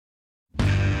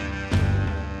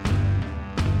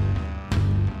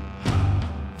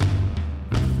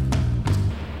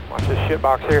shit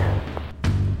box here.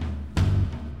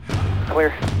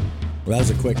 Clear. Well, that was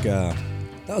a quick, that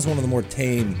was one of the more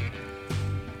tame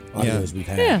audios we've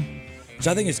had. Yeah. Which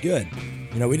I think is good.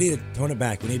 You know, we need to tone it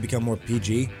back. We need to become more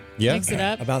PG Yeah. Mix it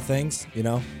up. about things, you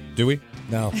know? Do we?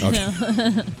 No. Okay.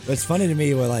 But it's funny to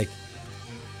me, we're like,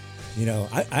 you know,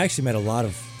 I actually met a lot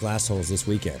of glass holes this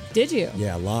weekend. Did you?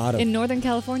 Yeah, a lot of. In Northern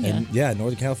California. And, yeah,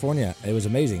 Northern California. It was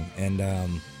amazing. And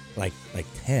like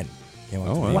 10 came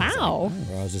up to me. Wow.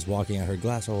 Where I was just walking, I heard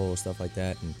glass hole, stuff like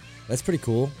that. And that's pretty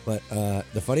cool. But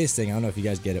the funniest thing, I don't know if you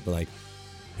guys get it, but like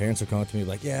parents will come up to me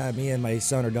like, yeah, me and my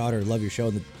son or daughter love your show.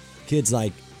 And the kid's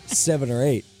like 7 or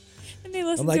 8. And they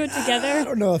listen I'm like, to it together. I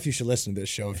don't know if you should listen to this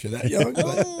show if you're that young.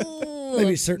 But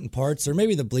maybe certain parts, or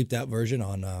maybe the bleeped out version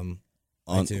on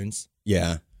iTunes.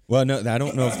 Yeah. Well, no, I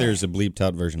don't know if there's a bleeped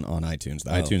out version on iTunes. The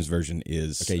iTunes version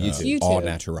is Okay, YouTube. all YouTube.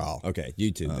 natural. Okay,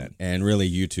 YouTube then. And really,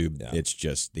 YouTube, Yeah. it's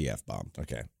just the F-bomb.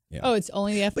 Okay. Yeah. Oh, it's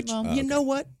only the But F-bomb? you know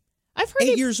what? I've heard 8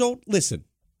 it. years old, listen.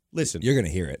 You're going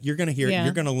to hear it. You're going to hear Yeah, it.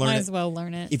 You're going to learn might it. as well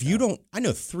learn it. If you don't, I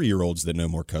know 3-year-olds that know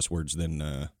more cuss words than,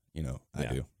 I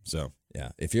Yeah. do. So,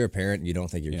 Yeah. If you're a parent and you don't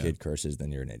think your Yeah. kid curses,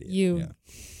 then you're an idiot. You Yeah.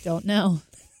 don't know.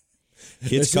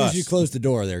 kids As soon cuss. as you close the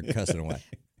door, they're cussing away.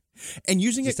 And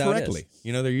using it Just how it correctly.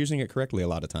 You know, they're using it correctly a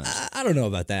lot of times. I don't know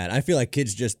about that. I feel like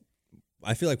kids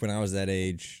I feel like when I was that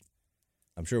age,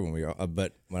 I'm sure when we were,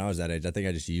 but when I was that age, I think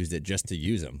I just used it just to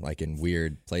use them, like in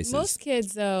weird places. Most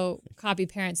kids, though, copy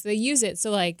parents. They use it. So,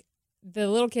 like, the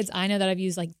little kids I know that I've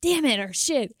used, like, damn it or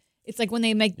shit. It's like when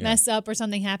they mess up or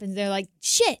something happens, they're like,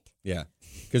 shit. Yeah.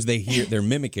 Because they're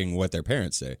mimicking what their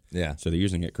parents say. Yeah. So they're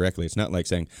using it correctly. It's not like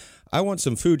saying, I want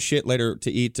some food shit later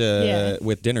to eat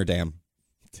with dinner, damn.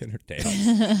 Dinner day.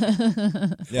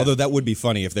 Although that would be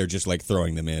funny if they're just like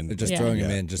throwing them in. They're just Yeah. throwing them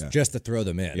Yeah, in, yeah. just to throw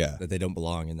them in. Yeah. That they don't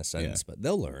belong in the sentence, but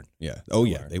they'll learn. Yeah. Oh,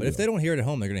 yeah. Learn. They But will. if they don't hear it at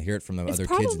home, they're going to hear it from the It's other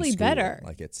kids in probably school. better.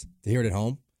 Like to hear it at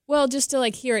home. Well, just to,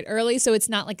 like, hear it early so it's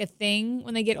not, like, a thing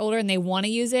when they get older and they want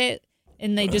to use it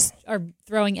and they just are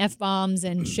throwing F-bombs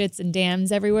and shits and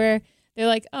dams everywhere. They're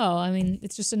like, oh, I mean,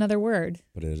 it's just another word.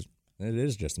 But it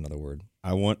is just another word.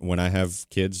 I want, when I have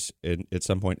kids at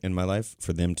some point in my life,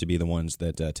 for them to be the ones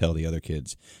that tell the other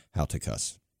kids how to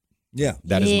cuss. Yeah.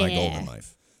 That is my Yeah. goal in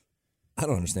life. I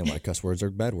don't understand why cuss words are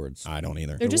bad words. I don't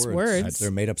either. They're just words. They're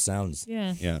made up sounds.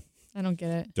 Yeah. Yeah. I don't get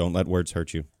it. Don't let words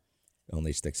hurt you.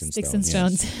 Only sticks and Sticks stones.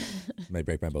 and stones. May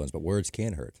break my bones, but words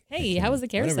can hurt. Hey, how was the I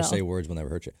carousel? never say words will never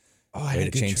hurt you. Oh, Way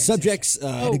to change subjects.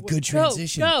 had a good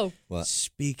transition. Go. What?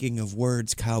 Speaking of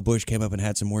words, Kyle Busch came up and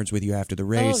had some words with you after the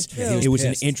race. true. Yeah, he was it was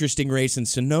pissed. an interesting race in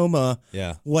Sonoma.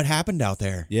 Yeah. What happened out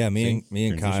there? Yeah, me and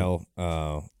Transition.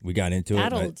 Kyle, we got into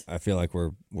Battled. it. But I feel like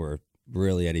we're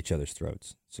really at each other's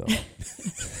throats. So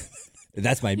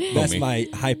that's my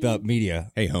hype up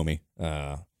media Hey, homie.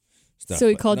 stuff. So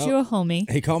he But called no, you a homie.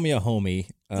 He called me a homie.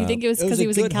 Do you think it was 'cause a he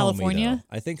was in good homie, California?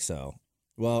 though. I think so.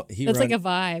 Well, That's like a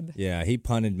vibe. Yeah, he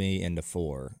punted me into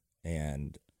 4,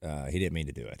 and he didn't mean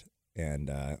to do it.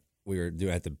 And we were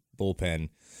at the bullpen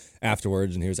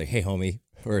afterwards, and he was like, "Hey, homie,"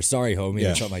 or "Sorry, homie,"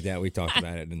 Yeah. or something like that. We talked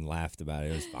about it and laughed about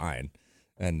it. It was fine.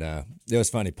 And it was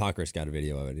funny. Pockers got a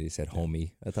video of it. He said,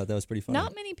 "Homie." I thought that was pretty funny.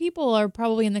 Not many people are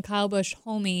probably in the Kyle Busch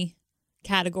homie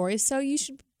category, so you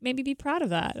should maybe be proud of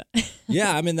that.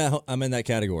 Yeah, I'm in that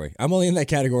category. I'm only in that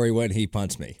category when he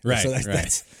punts me. Right, So that's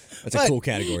right. that's a cool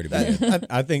category to be in.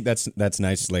 I think that's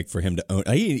nice, like for him to own.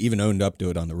 He even owned up to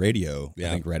it on the radio. Yeah.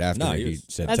 I think right after No, he he was-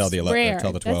 said, That's "Tell the 11, rare.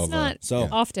 tell the 12." That's not So-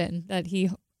 often that he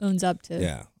owns up to.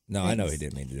 Yeah. No, I know he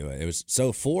didn't mean to do it. It was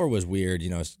so 4 was weird,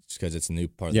 because it's a new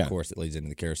part of Yeah. the course that leads into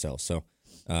the carousel. So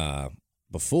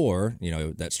before,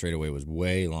 that straightaway was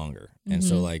way longer, and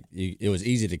so like it was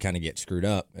easy to kind of get screwed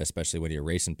up, especially when you're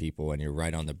racing people and you're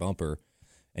right on the bumper,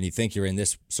 and you think you're in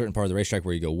this certain part of the racetrack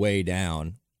where you go way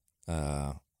down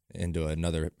into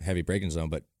another heavy braking zone,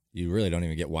 but you really don't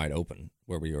even get wide open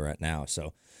where we were at now. So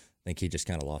I think he just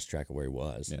kind of lost track of where he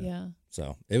was. Yeah.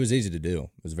 So it was easy to do.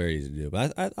 It was very easy to do.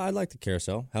 But I liked the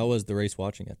carousel. How was the race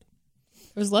watching it?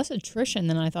 There was less attrition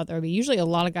than I thought there would be. Usually a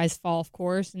lot of guys fall off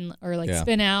course or like Yeah.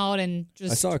 spin out and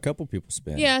just. I saw a couple people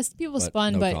spin. Yes, people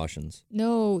spun, no but cautions.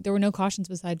 no, there were no cautions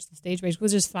besides the stage race,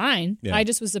 which is fine. Yeah. I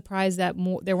just was surprised that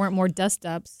there weren't more dust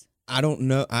ups. I don't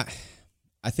know.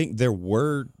 I think there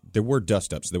were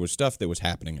dust ups. There was stuff that was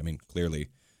happening. I mean, clearly,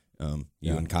 you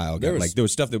Yeah. and Kyle There got was- there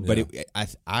was stuff that, but yeah.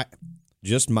 I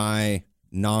just my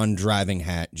non-driving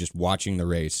hat, just watching the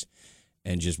race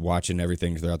and just watching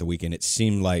everything throughout the weekend. It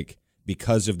seemed like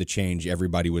because of the change,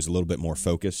 everybody was a little bit more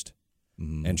focused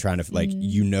and trying to like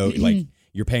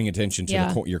you're paying attention to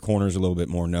Yeah. your corners a little bit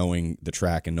more, knowing the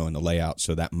track and knowing the layout.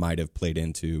 So that might have played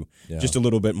into Yeah. just a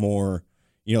little bit more.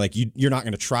 Like you're not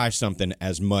going to try something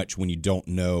as much when you don't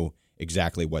know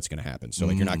exactly what's going to happen. So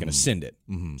like you're not going to send it.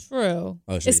 True.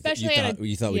 Oh, so Especially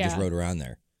you thought we just rode around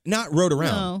there. Not rode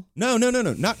around. No.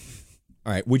 Not.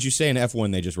 All right. Would you say in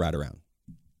F1 they just ride around?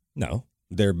 No.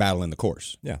 They're battling the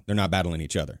course. Yeah. They're not battling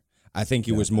each other. I think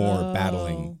it was more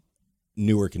battling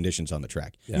newer conditions on the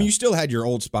track. Yeah. I mean, you still had your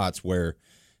old spots where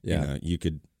Yeah. you know, you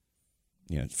could,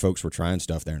 folks were trying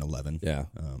stuff there in 11. Yeah.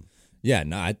 Yeah.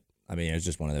 No, I mean, it was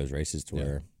just one of those races to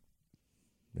where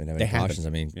they didn't have any happen. cautions. I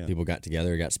mean, people got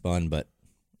together, got spun, but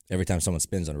every time someone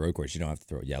spins on a road course, you don't have to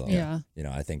throw a yellow. Yeah. You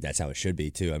know, I think that's how it should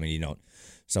be too. I mean,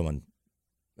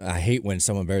 I hate when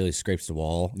someone barely scrapes the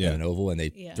wall in an oval and they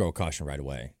throw a caution right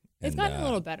away. They've gotten a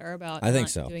little better about I think not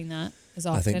so. doing that as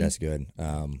often. I think that's good.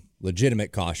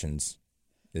 Legitimate cautions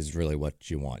is really what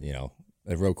you want. You know,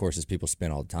 at road courses, people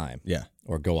spin all the time. Yeah.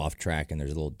 Or go off track and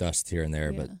there's a little dust here and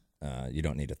there, but you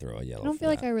don't need to throw a yellow. I don't feel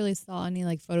like I really saw any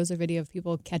like photos or video of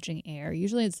people catching air.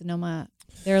 Usually it's Sonoma.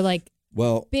 They're like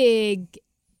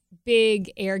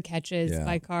big air catches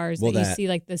by cars that you see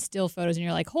like the still photos and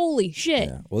you're like, holy shit.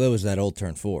 Yeah. Well, that was that old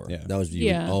turn 4. Yeah. That was you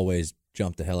would always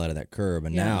jump the hell out of that curb,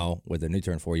 and now with the new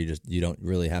turn 4, you don't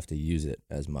really have to use it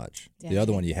as much. Dang. The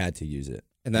other one you had to use it,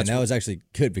 And that was actually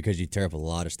good because you tear up a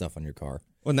lot of stuff on your car.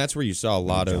 Well, and that's where you saw a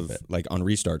lot jump of, it. like on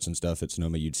restarts and stuff at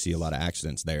Sonoma, you'd see a lot of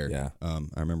accidents there. Yeah.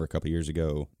 I remember a couple years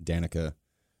ago, Danica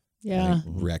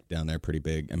wrecked down there pretty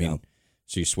big. I mean,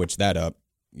 so you switch that up,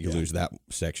 you lose that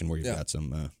section where you've got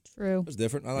some. True. It was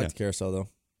different. I liked the carousel, though.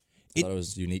 I thought it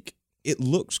was unique. It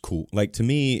looks cool. Like, to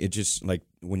me, it just, like,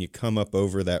 when you come up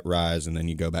over that rise and then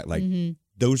you go back, like,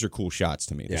 those are cool shots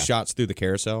to me. The shots through the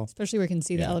carousel. Especially where you can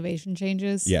see the elevation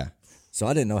changes. Yeah. So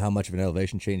I didn't know how much of an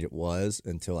elevation change it was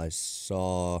until I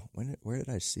saw where did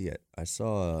I see it? I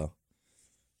saw a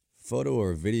photo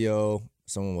or a video.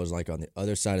 Someone was like on the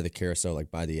other side of the carousel, like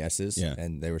by the S's,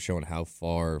 and they were showing how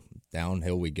far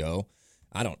downhill we go.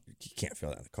 You can't feel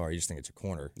that in the car. You just think it's a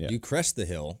corner. Yeah. You crest the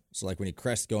hill, so like when you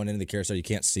crest going into the carousel, you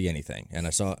can't see anything. And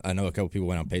I know a couple people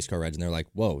went on pace car rides, and they're like,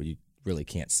 "Whoa, you really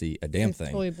can't see a damn thing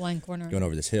Totally blind corner. going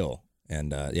over this hill."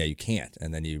 And you can't.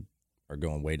 And then you are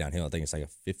going way downhill. I think it's like a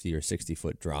 50 or 60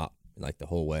 foot drop, like the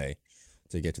whole way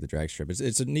to get to the drag strip.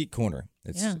 It's a neat corner.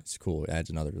 It's cool. It adds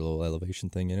another little elevation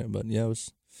thing in it. But yeah,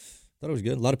 thought it was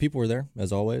good. A lot of people were there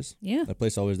as always. Yeah. That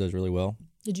place always does really well.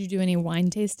 Did you do any wine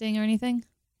tasting or anything?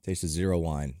 Tasted zero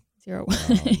wine. 0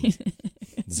 wine.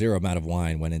 Zero amount of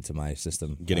wine went into my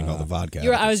system. Getting all the vodka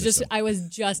out I of was the system.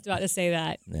 just about to say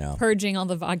that. Yeah. Purging all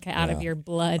the vodka out of your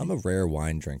blood. I'm a rare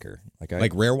wine drinker.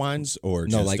 Like rare wines or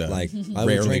no, just like I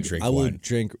rarely will drink I will wine?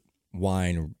 drink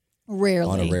wine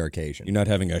Rarely. on a rare occasion. You're not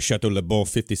having a Chateau Le Bon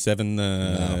 57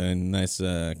 nice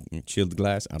chilled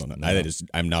glass? I don't know. No.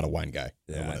 I'm not a wine guy.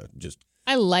 Yeah.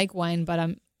 I like wine,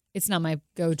 but it's not my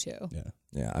go-to.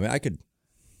 Yeah, I mean,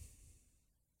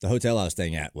 the hotel I was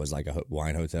staying at was like a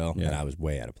wine hotel, and I was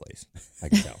way out of place. I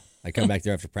could tell. I come back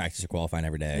there after practice or qualifying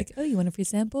every day. Like, oh, you want a free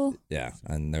sample? Yeah,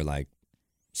 and they're like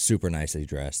super nicely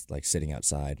dressed, like sitting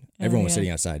outside. Everyone was sitting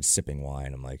outside sipping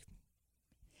wine. I'm like,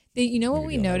 You know what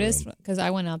we noticed? Because I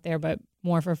went out there, but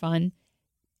more for fun.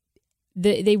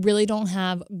 They really don't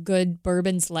have good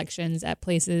bourbon selections at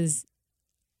places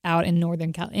out in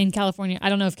in California. I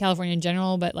don't know if California in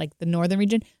general, but like the northern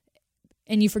region.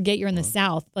 And you forget you're in the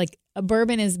South. Like a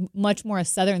bourbon is much more a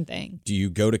Southern thing. Do you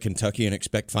go to Kentucky and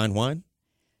expect fine wine?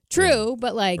 True,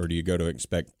 but like, Or do you go to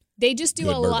expect? they just do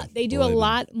good a lot. bourbon? They do a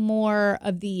lot more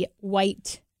of the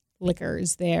white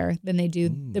liquors there than they do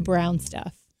the brown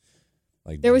stuff.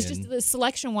 like There was gin. just the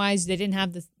selection wise, they didn't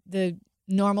have the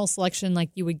normal selection like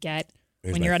you would get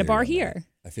Here's when my you're at a bar theory on that. here.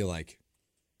 I feel like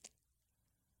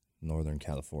Northern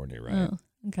California, right? Oh,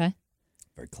 okay.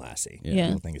 Very classy. Yeah.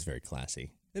 People think it's very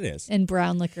classy. It is. And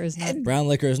brown liquor is not. Brown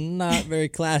liquor is not very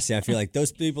classy. I feel like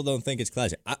those people don't think it's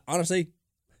classy. Honestly,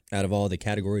 out of all the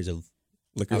categories of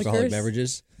alcoholic Liquors?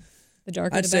 beverages, The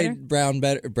darker I'd the say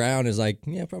better. brown is like,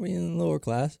 probably in the lower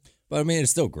class. But I mean,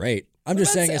 it's still great. I'm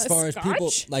just about saying, as far as people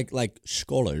scotch? like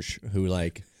scholars who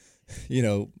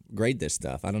grade this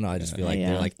stuff. I don't know. I just feel like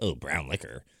Yeah. they're like, oh, brown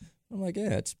liquor. I'm like,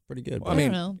 yeah, it's pretty good. Well, I I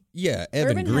mean, don't know. yeah, Evan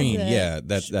Bourbon has Green. a- Yeah,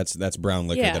 that's brown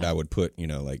liquor Yeah. that I would put.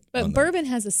 Like, But on the- bourbon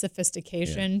has a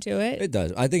sophistication to it. It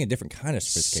does. I think a different kind of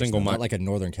sophistication. Single not malt. like a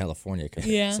Northern California kind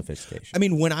Yeah. of sophistication. I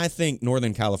mean, when I think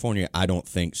Northern California, I don't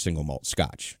think single malt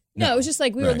Scotch. No, it was just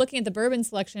like we were Right. looking at the bourbon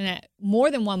selection at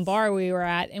more than one bar we were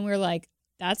at, and we were like,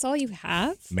 "That's all you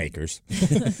have? Makers.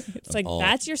 It's like all.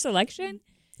 that's your selection?"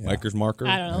 Maker's Marker.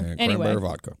 I don't know. and Anyway. Cranberry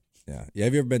vodka. Yeah.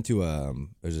 Have you ever been to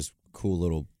there's this cool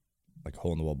little like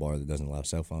hole in the wall bar that doesn't allow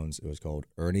cell phones. It was called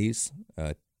Ernie's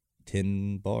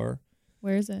Tin Bar.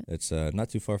 Where is it? It's not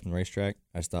too far from the racetrack.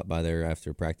 I stopped by there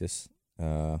after practice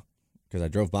a because I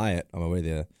drove by it on my way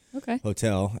to the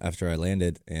hotel after I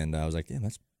landed, and I was like, "Damn,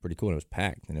 that's pretty cool." And it was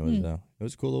packed, and it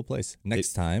was a cool little place.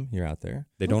 Next time you're out there,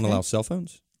 they don't allow cell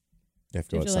phones. You have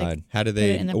to go outside. Like, how do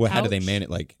they? How do they manage?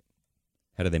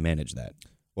 How do they manage that?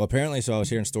 Well, apparently, so I was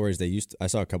hearing stories. I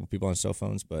saw a couple people on cell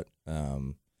phones, but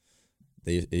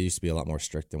it used to be a lot more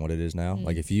strict than what it is now.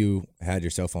 Like if you had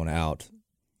your cell phone out,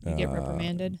 you get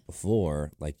reprimanded.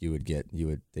 Before, like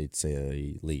they'd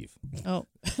say leave. Oh,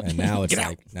 and now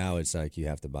it's like you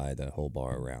have to buy the whole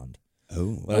bar around.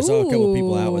 Oh, but I saw a couple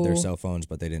people out with their cell phones,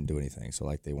 but they didn't do anything. So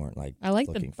like they weren't like. I like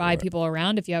the buy people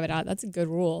around if you have it out. That's a good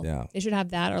rule. Yeah, they should have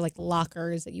that, or like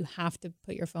lockers that you have to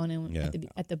put your phone in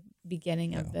at the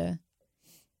beginning of the.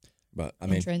 But I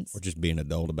mean, entrance. Or just be an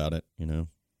adult about it,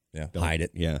 Yeah, hide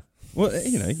it. Yeah. Well,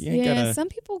 you ain't gotta. Some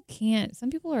people can't. Some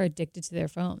people are addicted to their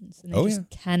phones, and they just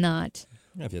cannot.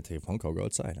 Yeah, if you have to take a phone call, go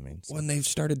outside. I mean, when they've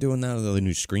started doing that, the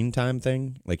new screen time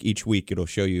thing, like each week it'll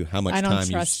show you how much I don't time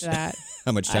trust that.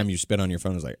 How much time you spend on your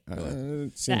phone. Is like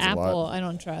it seems the a lot. Apple. I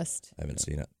don't trust. I haven't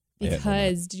seen it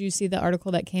Because did you see the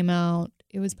article that came out?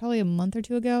 It was probably a month or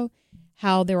two ago.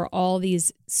 How there were all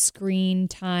these screen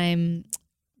time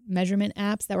measurement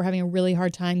apps that were having a really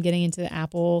hard time getting into the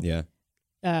Apple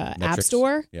App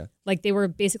Store. Yeah. Like they were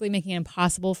basically making it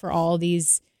impossible for all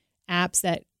these apps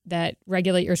that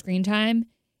regulate your screen time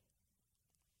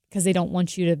because they don't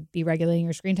want you to be regulating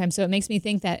your screen time. So it makes me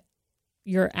think that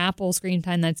your Apple screen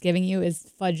time that's giving you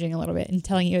is fudging a little bit and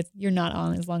telling you you're not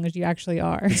on as long as you actually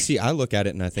are. See, I look at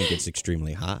it and I think it's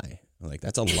extremely high. Like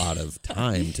that's a lot of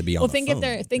time to be on. Well, think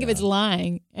if it's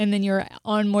lying and then you're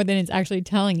on more than it's actually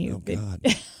telling you. Oh God,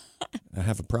 I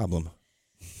have a problem.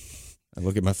 I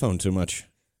look at my phone too much.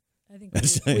 I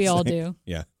think we all do.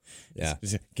 Yeah. Yeah.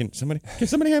 Can somebody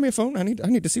hand me a phone? I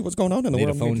need to see what's going on in the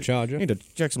world. Need a phone charger. I need to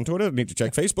check some Twitter. I need to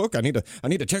check Facebook. I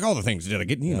need to check all the things. Did I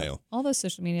get an email? All those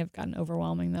social media have gotten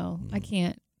overwhelming though. I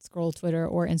can't scroll Twitter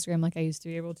or Instagram like I used to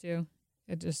be able to.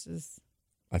 It just is.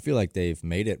 I feel like they've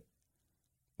made it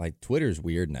like Twitter's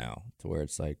weird now to where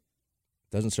it's like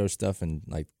doesn't show stuff in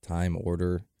like time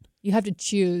order. You have to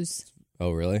choose.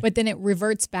 Oh, really? But then it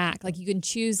reverts back. Like you can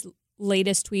choose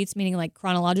latest tweets, meaning like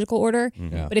chronological order.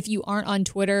 Yeah. But if you aren't on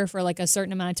Twitter for like a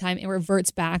certain amount of time, it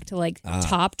reverts back to like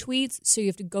top tweets. So you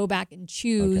have to go back and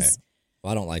choose. Okay.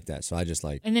 Well, I don't like that. So I just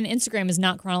like. And then Instagram is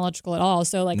not chronological at all.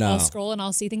 So like I'll scroll and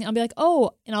I'll see things. I'll be like,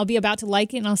 oh, and I'll be about to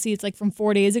like it and I'll see it's like from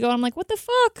 4 days ago. And I'm like, what the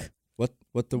fuck?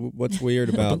 What's weird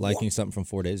about liking something from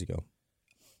 4 days ago?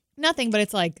 Nothing, but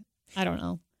it's like, I don't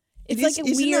know. It's like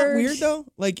isn't that weird though?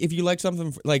 Like if you like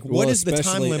something, like what is the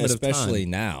time limit of time? Especially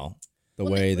now, the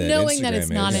way that knowing Instagram that it's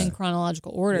not is. in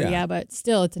chronological order, but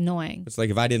still it's annoying. It's like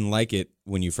if I didn't like it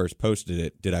when you first posted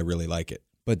it, did I really like it?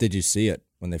 But did you see it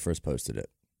when they first posted it?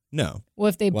 No. Well,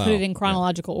 if they put it in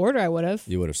chronological order, I would have.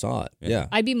 You would have saw it. Yeah.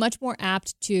 I'd be much more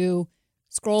apt to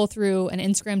scroll through an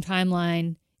Instagram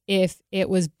timeline if it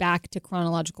was back to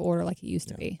chronological order like it used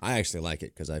to be. I actually like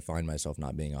it because I find myself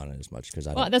not being on it as much because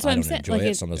I that's what I'm saying. Enjoy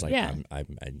it. So I'm just like,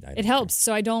 it helps.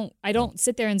 So I don't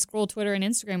sit there and scroll Twitter and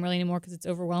Instagram really anymore because it's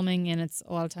overwhelming and it's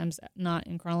a lot of times not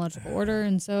in chronological order.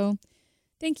 And so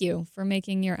thank you for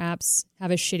making your apps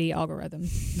have a shitty algorithm.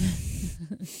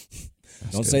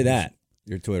 Don't say that.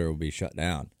 Your Twitter will be shut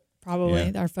down. Probably.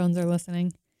 Yeah. Our phones are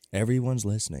listening. Everyone's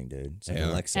listening, dude. So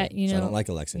Alexa. So I don't like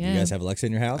Alexa. Yeah. Do you guys have Alexa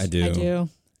in your house? I do.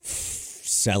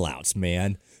 Sellouts,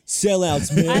 man.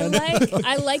 Sellouts, man.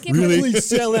 I like it. Really?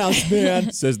 Sellouts,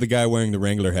 man. Says the guy wearing the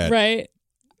Wrangler hat. Right.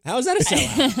 How is that a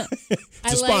sellout?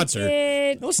 It's a sponsor.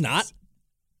 No, it's not.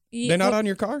 They're not on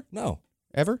your car? No.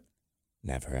 Ever?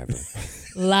 Never, ever.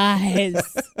 Lies.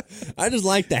 I just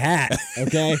like the hat,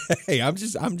 okay? Hey, I'm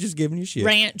just giving you shit.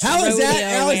 Ranch. How is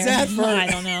that for? I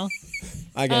don't know.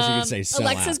 I guess you could say sellout.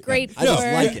 Alexa's great for... I just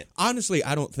like it. Honestly,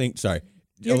 I don't think... Sorry.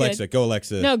 You're Alexa, good. go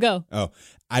Alexa. No, go. Oh,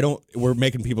 I don't... We're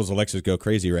making people's Alexas go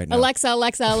crazy right now. Alexa.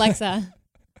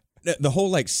 The whole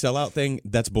like sellout thing,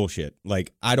 that's bullshit.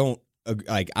 Like I don't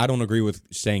agree with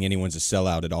saying anyone's a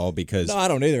sellout at all because... No, I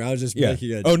don't either. I was just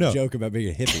making a joke about being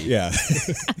a hippie. Yeah.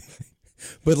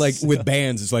 But like with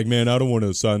bands, it's like, man, I don't want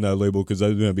to sign that label because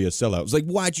I'm going to be a sellout. It's like,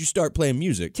 why'd you start playing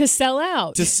music? To sell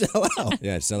out. To sell out.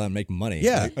 Yeah, sell out and make money.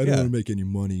 Yeah. I don't want to make any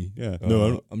money. Yeah.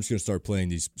 No, I'm just going to start playing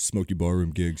these smoky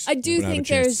barroom gigs. I do think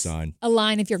there's a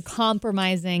line if you're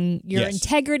compromising your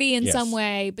integrity in some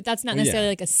way, but that's not necessarily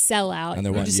like a sellout. And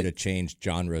they want you to change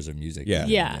genres of music.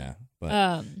 Yeah. But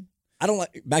I don't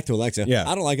like, back to Alexa. Yeah.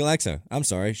 I don't like Alexa. I'm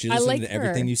sorry. She listens to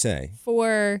everything you say.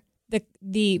 For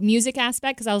the music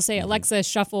aspect, because I'll say Alexa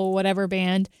shuffle whatever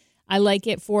band. I like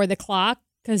it for the clock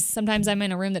because sometimes I'm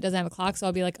in a room that doesn't have a clock, so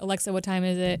I'll be like, Alexa, what time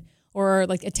is it? Or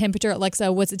like a temperature.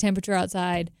 Alexa, what's the temperature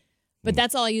outside? But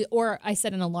that's all or I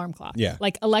set an alarm clock. Yeah.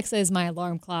 Like Alexa is my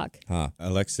alarm clock.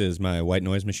 Alexa is my white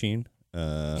noise machine.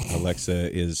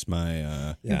 Alexa is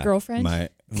my Your girlfriend?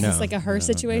 It's like a her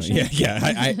situation?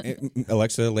 Yeah.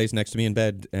 Alexa lays next to me in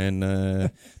bed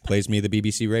and plays me the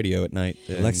BBC radio at night.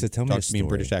 Alexa, tell me a talks to me in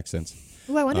story. British accents.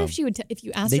 Ooh, I wonder if she would, if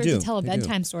you asked they her do. to tell a They do.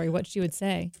 bedtime story, what she would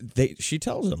say. She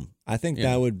tells them. I think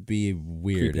Yeah. that would be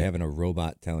weird, Creepy. having a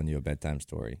robot telling you a bedtime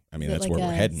story. I mean, Is it that's like where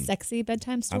we're a heading. sexy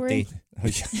bedtime story?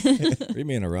 Read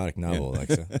me an erotic novel,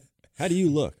 Alexa. How do you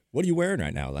look? What are you wearing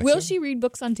right now, Alexa? Will she read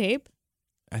books on tape?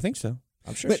 I think so.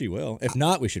 I'm sure she will. If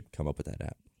not, we should come up with that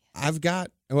app.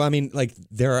 I mean, like,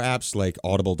 there are apps like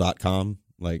audible.com,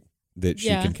 like, that she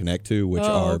Yeah. can connect to, which Oh,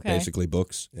 are okay. basically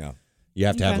books. Yeah. You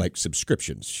have to have Okay. like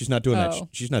subscriptions. She's not doing that. Oh.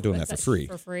 She's not doing that for free.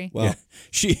 For free. Well, Yeah.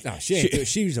 She's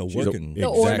she's a working. The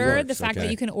Exactly. order, the fact Okay.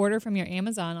 that you can order from your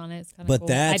Amazon on it is kind of But cool.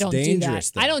 that's I don't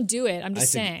dangerous, do that. I though. don't do it. I'm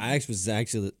just saying. I was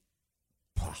actually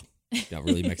got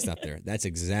really mixed up there. That's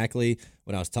exactly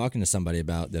what I was talking to somebody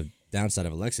about. The downside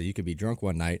of Alexa, you could be drunk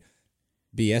one night,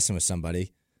 BSing with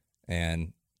somebody,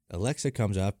 and Alexa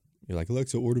comes up. You're like,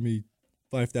 Alexa, order me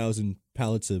 5,000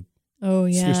 pallets of oh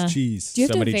yeah. Swiss cheese. Do you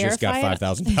have somebody to just got verify it?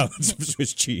 5,000 pounds of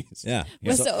Swiss cheese. Yeah.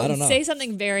 Well, So, so I don't know. say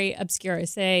something very obscure.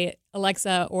 Say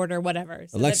Alexa, order whatever.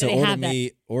 So that Alexa, they have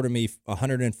that. order me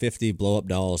 150 blow up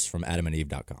dolls from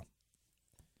adamandeve.com.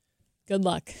 Good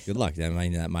luck. Good luck. I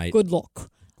mean, that might. Good luck.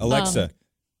 Alexa,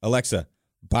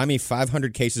 buy me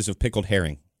 500 cases of pickled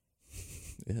herring.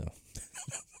 Yeah.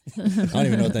 I don't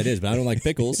even know what that is, but I don't like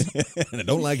pickles. And I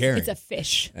don't like herring. It's a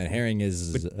fish. And herring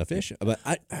is a fish. But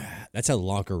that's how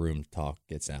locker room talk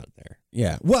gets out there.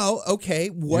 Yeah. Well, okay.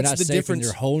 You're What's not the safe in difference?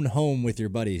 your own home with your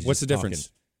buddies. What's the just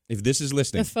difference? If this is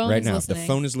listening The phone right is now, listening. the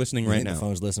phone is listening talking. right The now.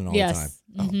 phone's listening all the time.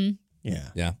 Yes. hmm Yeah.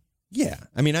 Yeah. Yeah.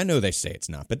 I mean, I know they say it's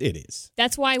not, but it is.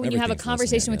 That's why when you have a Everything's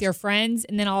conversation listening, I with guess. your friends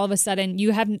and then all of a sudden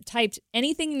you haven't typed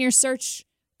anything in your search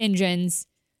engines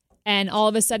and all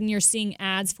of a sudden you're seeing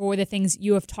ads for the things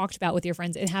you have talked about with your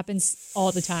friends. It happens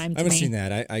all the time to I haven't me. seen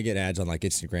that. I get ads on like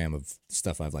Instagram of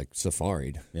stuff I've like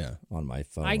safaried Yeah. on my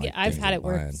phone. I've like had things it I'm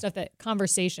where buying. stuff that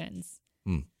conversations.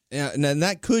 Yeah. And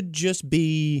that could just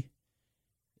be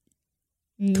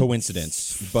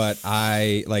coincidence, but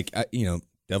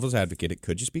devil's advocate, it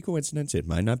could just be coincidence. It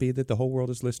might not be that the whole world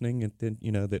is listening and then,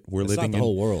 that we're It's living not the in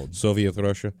whole world. Soviet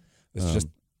Russia. It's just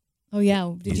Oh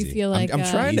yeah. Did you Easy. feel like I'm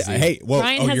trying to. Easy. Hey, well,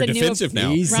 Ryan has you're a new- defensive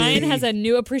now. Easy. Ryan has a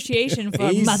new appreciation for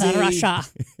Easy. Mother Russia.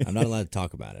 I'm not allowed to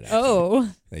talk about it. Actually.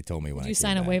 Oh, They told me when did I you came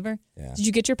sign a back. waiver? Yeah. Did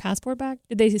you get your passport back?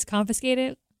 Did they just confiscate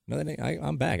it? No,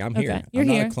 I'm back. I'm Okay. here. You're I'm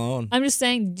here. not a clone. I'm just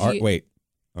saying. Wait,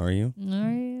 are you?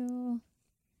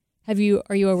 Are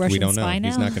you a Russian We don't know. spy now?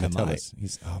 He's not going I to tell might.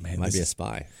 us. Oh man, I might this be a is-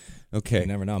 spy. okay. You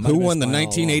never know. I might Who have been a won the spy all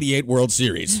 1988 World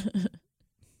Series?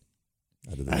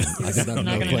 Other than, I did I'm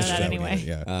not gonna know that anyway.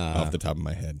 Yeah, off the top of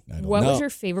my head. I don't What No. was your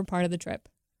favorite part of the trip?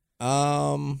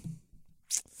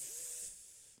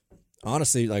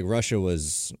 Honestly, like Russia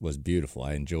was beautiful.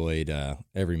 I enjoyed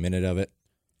every minute of it.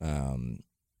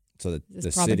 So the Is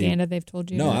this city. propaganda they've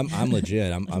told you? No, that? I'm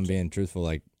legit. I'm being truthful.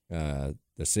 Like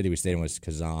the city we stayed in was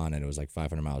Kazan, and it was like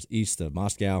 500 miles east of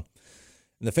Moscow.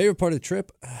 And the favorite part of the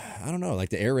trip, I don't know. Like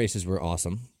the air races were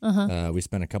awesome. We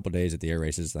spent a couple days at the air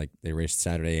races. Like they raced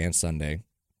Saturday and Sunday,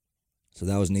 so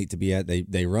that was neat to be at.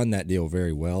 They run that deal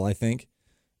very well. I think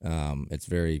it's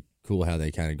very cool how they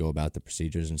kind of go about the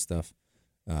procedures and stuff.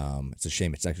 It's a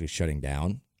shame it's actually shutting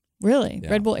down. Really? Yeah.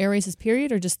 Red Bull Air Race is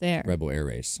period or just there? Red Bull Air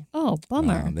Race. Oh,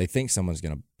 bummer. They think someone's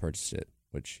going to purchase it,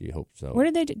 which you hope so. Where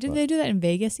did they did they do that in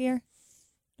Vegas here?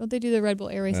 Don't they do the Red Bull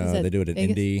Air Races? At They do it in Vegas?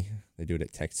 Indy. They do it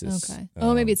at Texas. Okay.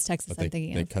 Oh, maybe it's Texas. But I'm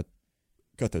thinking they of.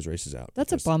 cut those races out.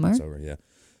 That's a because bummer. It's over, yeah.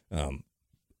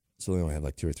 So they only have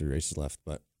like 2 or 3 races left,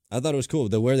 but I thought it was cool.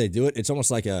 Where they do it, it's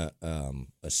almost like a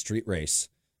street race,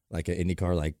 like an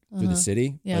IndyCar, like through the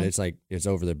city. Yeah. But it's like it's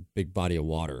over the big body of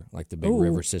water, like the big Ooh.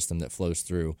 river system that flows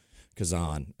through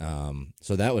Kazan.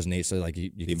 So that was neat. So like you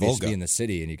can Volga. just be in the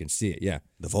city and you can see it. Yeah,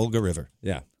 The Volga River.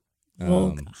 yeah.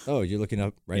 Volga. Oh, you're looking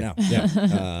up right Yeah. now.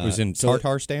 Yeah. It was in so-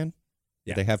 Tartarstan.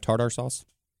 Yeah. Did they have tartar sauce?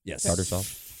 Yes. Tartar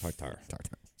sauce. Tartar.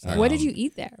 Tartar. What did you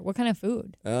eat there? What kind of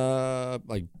food?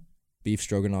 Like beef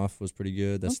stroganoff was pretty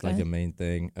good. That's like Okay. a main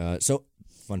thing. So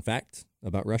fun fact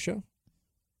about Russia: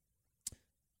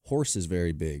 horse is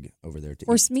very big over there. To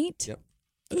Horse meat? Yep.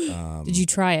 Did you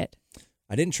try it?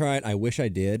 I didn't try it. I wish I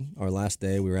did. Our last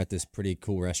day, we were at this pretty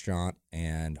cool restaurant,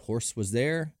 and horse was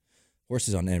there. Horse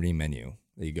is on any menu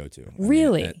that you go to. I mean,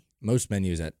 Really? at most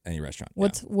menus at any restaurant.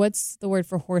 What's the word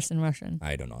for horse in Russian?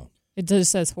 I don't know. It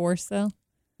just says horse though.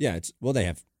 Yeah, they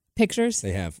have Pictures?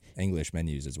 English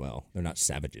menus as well. They're not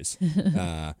savages.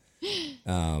 But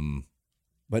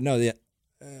no,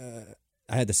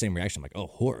 I had the same reaction. I'm like, oh,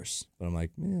 horse. But I'm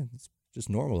like, yeah, it's just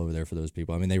normal over there for those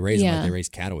people. I mean, they raise them like they raise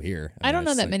cattle here. I don't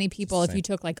know that many people, if you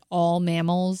took like all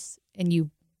mammals and you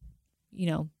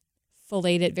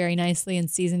filleted it very nicely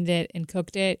and seasoned it and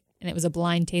cooked it, and it was a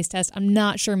blind taste test, I'm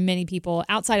not sure many people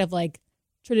outside of like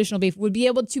traditional beef would be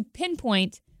able to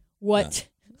pinpoint what.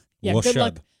 Yeah, good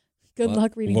luck. Good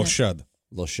luck reading that.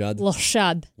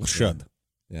 Loshad.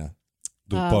 Yeah.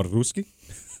 Duparuski?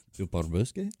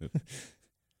 Duparuski?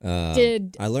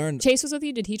 Did I learned Chase was with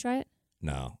you? Did he try it?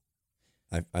 No.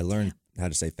 I learned how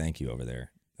to say thank you over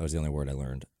there. That was the only word I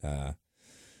learned.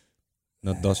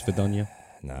 Not dos vidania?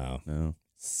 No.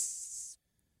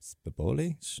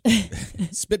 Spitboli?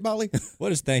 Spitbally?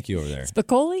 What is thank you over there?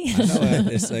 Spicoli? I know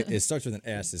it's like, it starts with an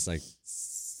S. It's like...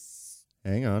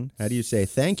 Hang on. How do you say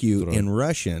thank you in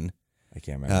Russian? I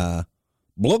can't remember.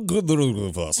 No,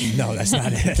 that's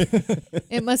not it.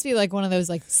 It must be like one of those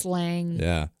like slang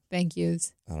thank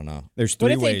yous. I don't know. There's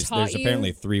three ways. There's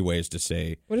apparently 3 ways to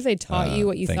say. What if they taught you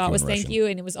what you thought was thank Russian. you,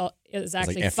 and it was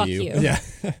actually like fuck you? Yeah.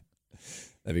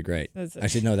 That'd be great.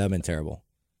 Actually, no, that'd been terrible.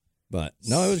 But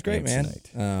no, it was great,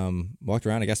 man. Walked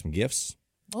around. I got some gifts.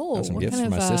 Oh, got some what gifts kind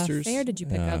for of my sisters. fare did you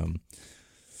pick up?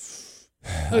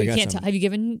 You can't tell. Have you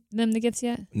given them the gifts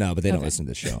yet? No, but they don't listen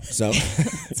to the show. So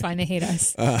it's fine. They hate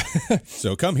us.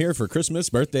 So come here for Christmas,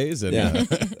 birthdays, and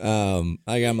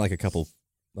I got them like a couple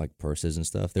like purses and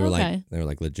stuff. They were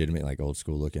like legitimate, like old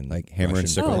school looking, like hammer and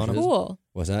sickle on them. Cool.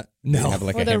 What's that? No, have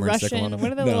like or a the hammer Russian. and sickle on them.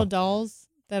 What are the little dolls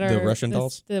that are the Russian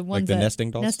dolls? The ones like the nesting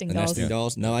dolls. Nesting the dolls. nesting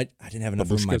dolls. No, I didn't have enough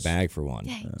room in my bag for one.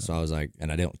 Dang. So I was like,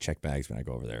 and I don't check bags when I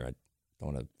go over there. I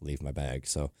don't want to leave my bag.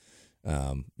 So.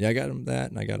 I got him that,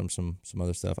 and I got him some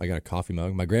other stuff. I got a coffee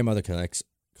mug. My grandmother collects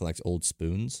old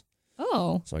spoons.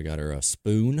 Oh, so I got her a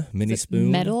spoon, mini Is it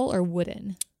spoon, metal or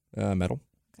wooden? Metal.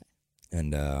 Okay,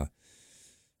 and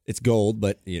it's gold,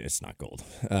 but it's not gold.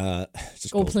 It's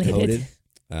just gold coated.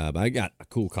 But I got a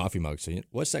cool coffee mug. So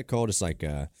what's that called? It's like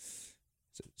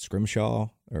scrimshaw,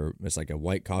 or it's like a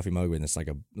white coffee mug, and it's like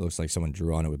looks like someone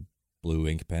drew on it with blue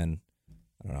ink pen.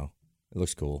 I don't know. It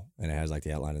looks cool, and it has like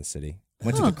the outline of the city.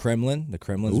 Went to the Kremlin. The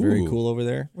Kremlin's very cool over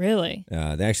there. Really?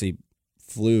 They actually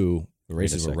flew. The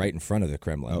races were right in front of the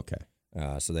Kremlin.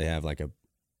 Okay. So they have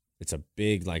it's a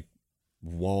big like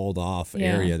walled off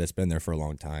area that's been there for a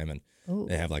long time, and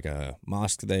they have like a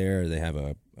mosque there. They have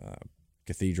a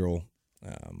cathedral.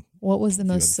 What was the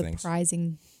most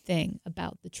surprising thing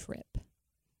about the trip?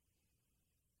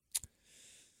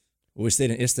 Well, we stayed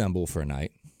in Istanbul for a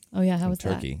night. Oh yeah, how was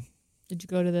Turkey. that? Did you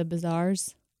go to the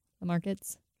bazaars, the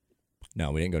markets?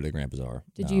 No, we didn't go to the Grand Bazaar.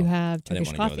 Did you have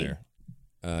Turkish coffee? I didn't want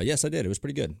to go there. Yes, I did. It was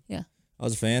pretty good. Yeah. I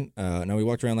was a fan. No, we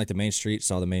walked around like the main street,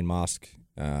 saw the main mosque.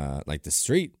 Like this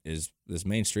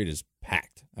main street is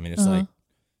packed. I mean, it's like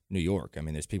New York. I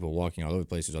mean, there's people walking all over the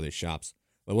place. There's all these shops.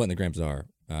 Well, it wasn't the Grand Bazaar.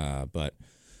 But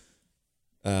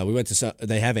we went to,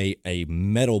 they have a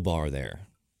metal bar there.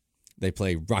 They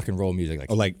play rock and roll music.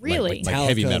 Really? Like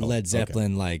heavy metal. Led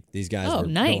Zeppelin. Okay. Like these guys were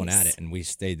nice. going at it, and we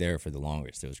stayed there for the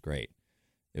longest. It was great.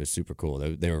 It was super cool.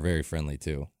 They were very friendly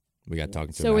too. We got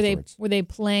talking to them afterwards. Were they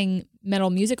playing metal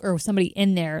music, or was somebody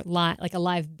in there like a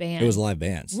live band? It was live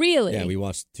bands. Really? Yeah, we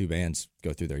watched 2 bands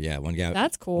go through there. Yeah, one guy.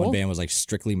 That's cool. One band was like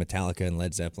strictly Metallica and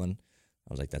Led Zeppelin.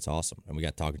 I was like, that's awesome. And we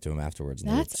got talking to them afterwards.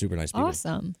 And that's they were super nice people.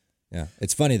 Awesome. Yeah,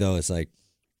 it's funny though. It's like,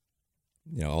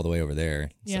 all the way over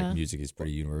there. It's Yeah. like music is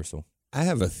pretty universal. I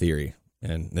have a theory,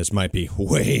 and this might be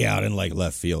way out in like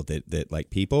left field, that like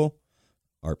people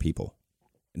are people,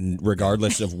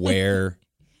 regardless of where.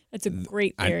 That's a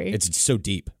great theory. It's so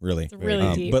deep, really. It's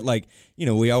really deep. But like,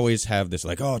 we always have this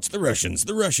like, oh, it's the Russians.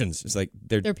 It's like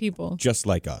they're people just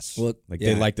like us. Well,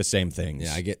 they like the same things.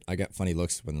 Yeah, I got funny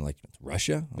looks when they're like,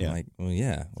 Russia? I'm like, well,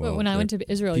 yeah. Well, when I went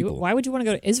to Israel, why would you want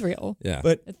to go to Israel? Yeah.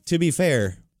 But to be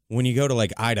fair, when you go to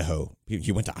like Idaho,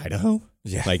 you went to Idaho?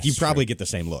 Yeah. Like you probably get the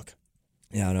same look.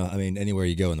 Yeah, no, I mean, anywhere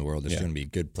you go in the world, there's going to be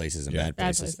good places and bad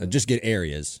places. Just get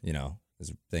areas,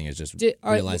 The thing is just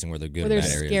realizing where the good and bad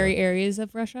areas are. Were there scary areas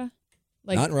of Russia?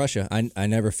 Like, not in Russia. I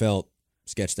never felt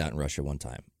sketched out in Russia one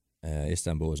time.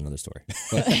 Istanbul was another story.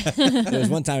 But there was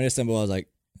one time in Istanbul I was like,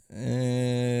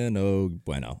 no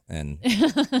bueno.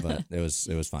 But it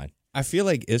was fine. I feel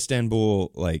like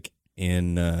Istanbul, like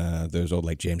in those old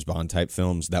like James Bond type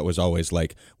films, that was always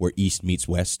like where East meets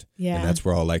West. Yeah. And that's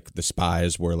where all like the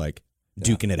spies were like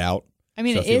duking it out. I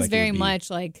mean, So it feel is like very much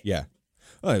like. Yeah.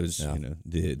 Oh, it was,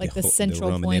 the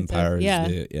central Roman point Empire.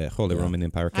 of, Holy Roman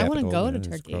Empire capital. I want to go to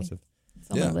Turkey.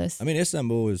 It's on my list. I mean,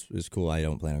 Istanbul is cool. I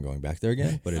don't plan on going back there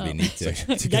again, but it'd be neat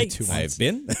to go to once. I've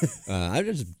been. I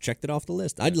just checked it off the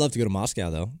list. I'd love to go to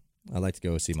Moscow, though. I'd like to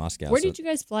go see Moscow. Where did you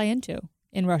guys fly into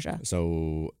in Russia?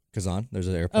 So Kazan. There's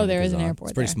an airport. Oh, there in is an Kazan. airport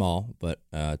It's pretty there. small, but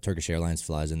Turkish Airlines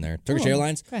flies in there. Turkish Oh,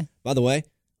 Airlines, okay. by the way,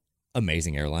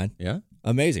 amazing airline. Yeah.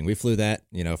 Amazing. We flew that,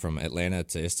 from Atlanta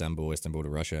to Istanbul to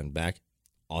Russia and back.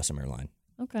 Awesome airline.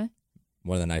 Okay.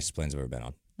 One of the nicest planes I've ever been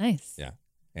on. Nice. Yeah.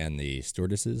 And the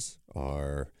stewardesses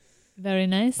are, Very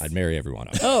nice. I'd marry every one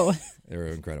of them. Oh, They were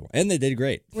incredible. And they did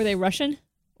great. were they Russian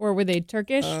or were they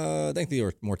Turkish? I think they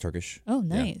were more Turkish. Oh,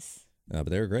 nice. But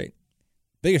they were great.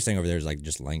 Biggest thing over there is like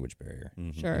just language barrier.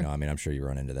 Sure. I'm sure you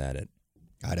run into that at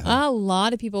Idaho. A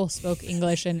lot of people spoke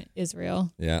English in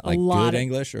Israel. Yeah, A like lot good of-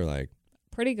 English or like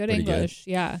Pretty good Pretty good. English.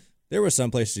 Yeah. there were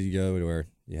some places you go to where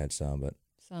you had some, but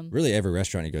Some. really every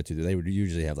restaurant you go to, they would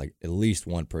usually have like at least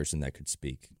one person that could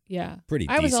speak Yeah. pretty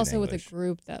I was decent also English. with a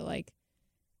group that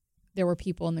there were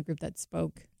people in the group that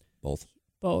spoke Both.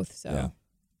 both. So Yeah.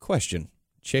 Question.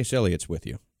 Chase Elliott's with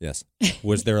you. Yes.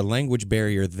 Was there a language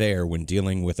barrier there when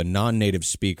dealing with a non-native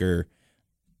speaker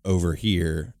over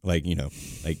here? Like,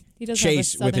 he does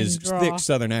Chase have a with his southern draw. thick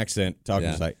southern accent talking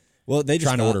Yeah. just like Well, they just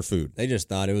trying to thought- order food. They just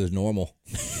thought it was normal.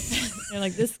 They're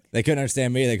like this. They couldn't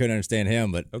understand me. They couldn't understand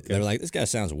him. But Okay. they were like, this guy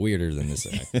sounds weirder than this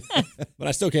guy. But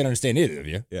I still can't understand either of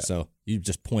you. Yeah. So you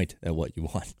just point at what you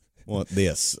want. Want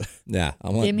this. Yeah, I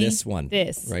want Give me this one.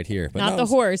 this. Right here. But Not no, the it was-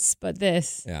 horse, but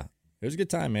this. Yeah. It was a good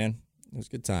time, man. It was a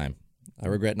good time. I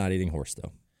regret not eating horse,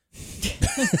 though.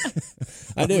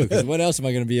 I do, because what else am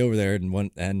I going to be over there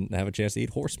and have a chance to eat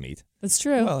horse meat? That's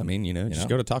true. Well, I mean, just know?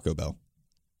 go to Taco Bell.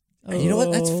 You know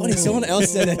what? That's funny. Oh. Someone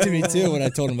else said that to me, too, when I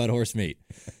told them about horse meat.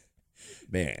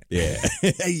 Man. Yeah.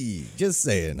 Hey, just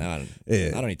saying. No, I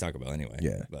Yeah. don't eat Taco Bell anyway.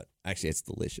 Yeah. But actually, it's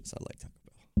delicious. I like Taco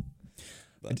Bell.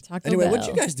 But Taco anyway, Bell. what did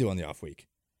you guys do on the off week?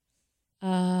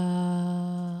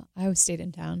 I stayed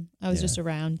in town. I was Yeah. just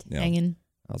around, Yeah. hanging.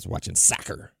 I was watching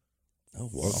soccer. Oh,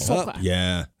 World Soccer. Cup.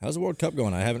 Yeah. How's the World Cup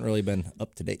going? I haven't really been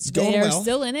up to date. going They're well.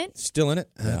 still in it. Still in it.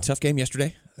 Yeah. Tough game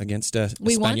yesterday against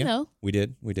We won, España. though. We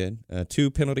did.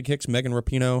 2 penalty kicks. Megan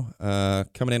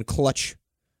Rapinoe coming in clutch.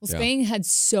 Well, Yeah. Spain had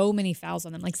so many fouls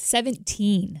on them, like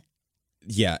 17.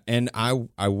 Yeah, and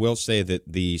I will say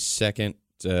that the second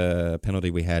penalty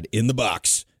we had in the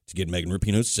box to get Megan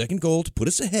Rapinoe's second goal to put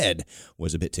us ahead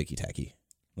was a bit ticky-tacky.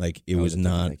 Like, it was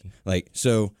not... ticky-tacky. Like,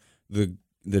 so the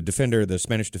defender, the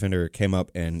Spanish defender, came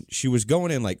up and she was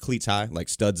going in like cleats high, like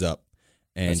studs up.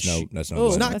 And That's no Oh,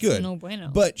 It's bueno. not that's good, No bueno.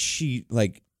 but she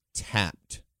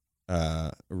tapped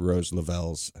Rose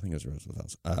Lavelle's, I think it was Rose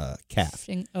Lavelle's, calf.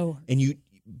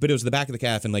 But it was the back of the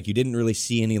calf, and you didn't really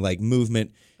see any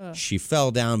movement. Ugh. She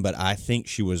fell down, but I think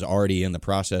she was already in the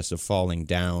process of falling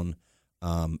down.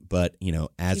 But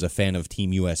as a fan of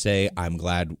Team USA, I'm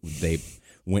glad they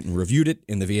went and reviewed it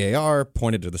in the VAR,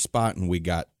 pointed to the spot, and we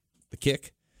got the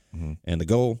kick and the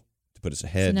goal to put us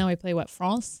ahead. So now we play what,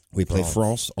 France? We play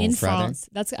France on In Friday. France.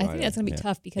 I think that's going to be Yeah.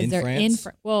 tough because In they're France?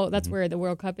 Well, that's where the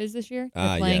World Cup is this year. They're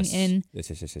Ah, playing yes. in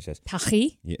Yes. Paris.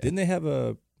 Yeah. Didn't they have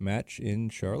a match in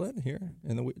Charlotte here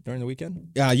during the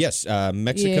weekend? Yes.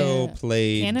 Mexico Yeah.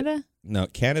 played Canada? No,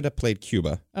 Canada played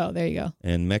Cuba, Oh, there you go.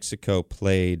 and Mexico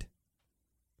played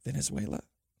Venezuela.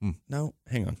 No,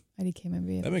 hang on. IDK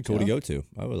That'd be cool to go to.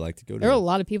 I would like to go to. There were a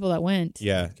lot of people that went.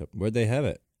 Yeah, Where'd they have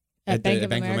it? At Bank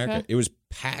of America. It was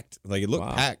packed. It looked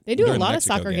Wow. packed. They do a during the lot of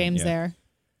Mexico soccer game, games yeah. there.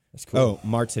 That's cool. Oh,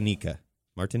 Martinica.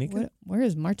 Where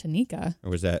is Martinica? Or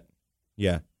was that?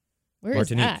 Yeah, Where is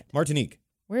Martinique. that? Martinique.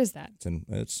 Where is that?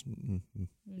 It's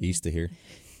east of here.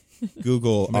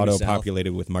 Google Maybe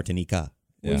auto-populated with Martinica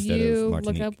Yeah. Will instead you of look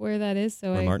Martinique. up where that is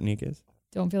so Where I Martinique is?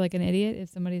 don't feel like an idiot if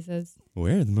somebody says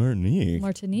Where's Martinique?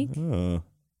 Martinique? Oh.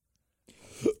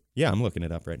 Yeah, I'm looking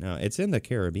it up right now. It's in the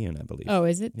Caribbean, I believe. Oh,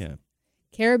 is it Yeah,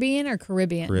 Caribbean or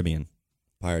Caribbean? Caribbean.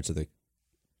 Pirates of the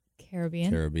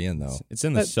Caribbean. Caribbean, though. It's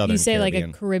in the But southern you say Caribbean,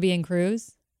 like a Caribbean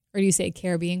cruise, or do you say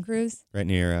Caribbean cruise? right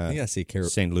near I think I see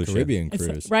St. Lucia. Caribbean It's-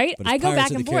 cruise. right? But it's I go Pirates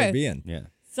back of and the forth. Caribbean. Yeah,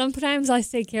 Sometimes I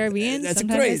say Caribbean. That's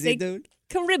sometimes I crazy, say dude.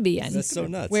 Caribbean. That's so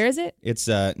nuts. Where is it? it's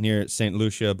near St.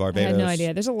 Lucia, Barbados. I had no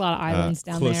idea. There's a lot of islands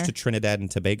down close there. to Trinidad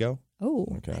and Tobago. Oh,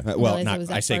 Okay. Well, realized it not was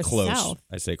I that say far close. south.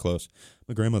 I say close.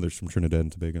 My grandmother's from Trinidad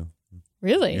and Tobago.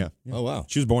 really? Yeah. Oh, wow.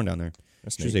 She was born down there.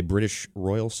 That's She was neat. a British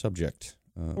royal subject.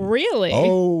 Really?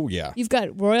 Oh, yeah. You've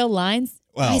got royal lines?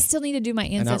 Well, I still need to do my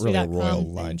And not really a Ancestry.com royal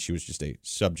thing. line. She was just a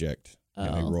subject,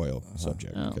 and a Oh. royal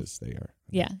subject Oh. because they are.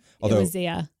 Yeah. Although- it was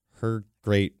the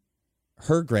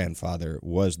Her grandfather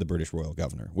was the British royal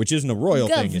governor, which isn't a royal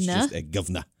thing. It's Governor? just a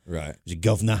governor. Right. He's a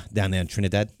governor down there in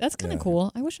Trinidad. that's kind of Yeah.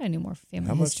 cool. I wish I knew more family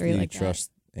How much do history you like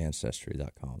trust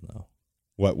Ancestry.com, though?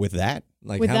 What, with that?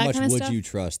 Like, With how that much kind of would stuff? you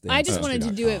trust that. I just wanted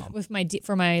to do it Ancestry.com? with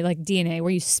for my DNA, where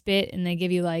you spit and they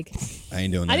give you like. I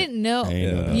ain't doing that. I didn't know I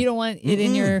ain't doing that. you don't want it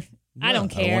in your I don't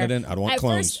care. I don't want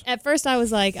clones. At first, I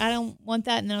was like, I don't want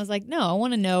that, and then I was like, no, I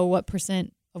want to know what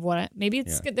percent of what. Maybe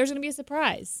it's good. There's going to be a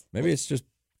surprise. Maybe it's just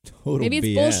total Maybe it's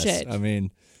BS. bullshit. I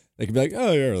mean, they could be like,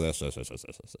 oh, you're this.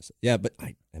 Yeah, but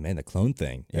man, the clone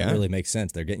thing, that really makes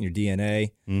sense. They're getting your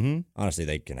DNA. Mm-hmm. Honestly,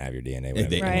 they can have your DNA.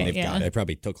 Right, They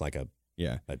probably took like a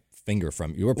finger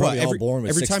from you. Were probably all born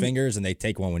with 6 fingers, and they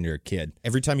take one when you're a kid.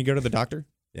 Every time you go to the doctor,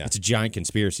 it's a giant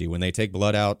conspiracy. When they take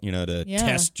blood out, to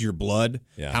test your blood,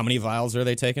 how many vials are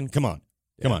they taking? Come on.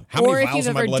 How many vials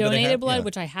of my blood do they have? Or if you've ever donated blood,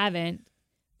 which I haven't.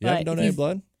 You haven't donated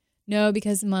blood? No,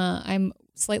 because I'm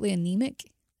slightly anemic.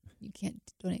 You can't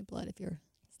donate blood if you're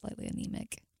slightly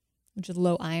anemic, which is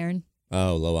low iron.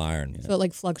 Oh, low iron. Yeah. So it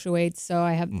like fluctuates. So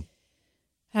I haven't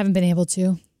been able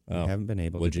to. Oh. I haven't been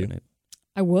able to donate.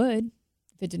 I would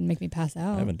if it didn't make me pass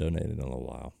out. I haven't donated in a little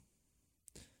while.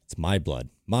 It's my blood.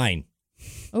 Mine.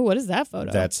 Oh, what is that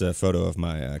photo? That's a photo of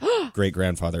my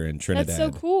great-grandfather in Trinidad. That's so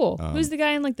cool. Who's the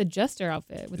guy in like the jester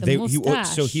outfit with the mustache?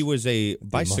 So he was a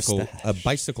bicycle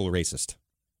racist.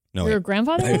 No, your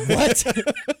grandfather? What?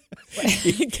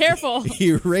 Careful.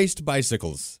 He raced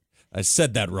bicycles. I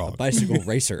said that wrong. A bicycle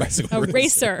racer. A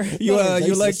racer. You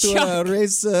like to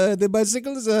race the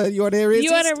bicycles? You are a racist?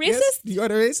 You are a racist? Yes? You are a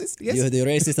racist? Yes. You're the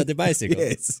racist of the bicycle.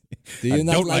 Yes. Do you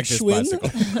not don't like this Schwinn?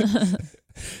 bicycle.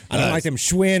 I don't like them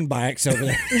Schwinn bikes over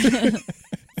there.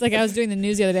 It's like I was doing the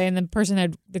news the other day, and the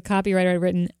person the copywriter had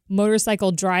written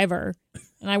motorcycle driver,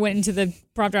 and I went into the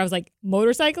prompter. I was like,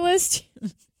 motorcyclist.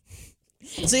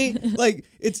 See, like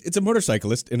it's a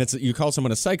motorcyclist, and you call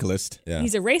someone a cyclist. Yeah.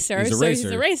 He's a racer, He's a so racer.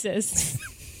 he's a racist.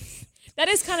 That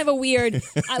is kind of a weird.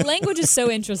 Language is so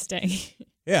interesting.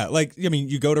 Yeah, like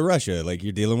you go to Russia, like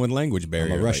you're dealing with language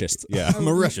barrier. I'm a Russist. I'm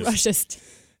a Russist. Russist.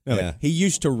 No, he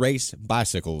used to race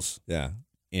bicycles. Yeah.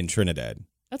 In Trinidad.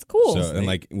 That's cool. So and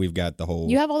like we've got the whole.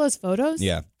 You have all those photos?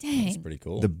 Yeah. Dang. That's pretty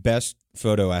cool. The best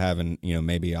photo I have, and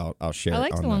maybe I'll share. I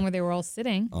like on the one where they were all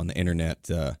sitting on the internet.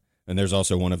 And there's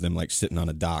also one of them like sitting on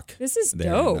a dock. This is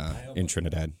there dope. In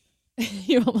Trinidad.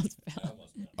 You almost fell.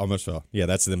 Almost fell. Yeah,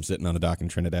 that's them sitting on a dock in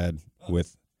Trinidad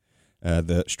with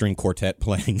the string quartet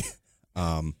playing.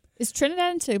 Is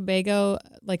Trinidad and Tobago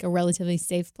like a relatively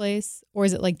safe place, or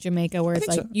is it like Jamaica where it's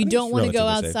like you don't want to go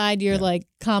outside your like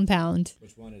compound?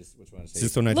 Which one is Look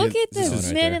at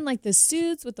the men in like the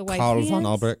suits with the white Carl pants. von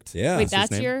Albrecht. Yeah. Wait,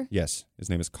 that's your? Yes, his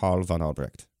name is Carl von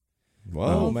Albrecht.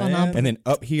 Whoa, man. And then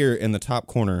up here in the top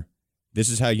corner, this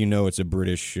is how you know it's a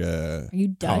British Are you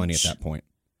Dutch? colony at that point.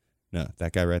 No,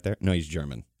 that guy right there. No, he's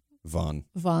German. Von.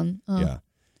 Yeah.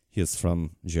 He is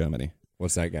from Germany.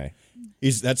 What's that guy?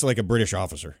 That's like a British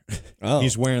officer. Oh.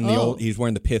 He's wearing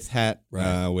the pith hat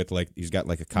Right. with like he's got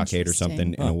like a cockade or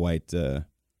something and a white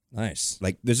Nice.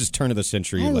 like this is turn of the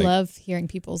century. I like, love hearing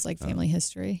people's like family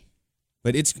history.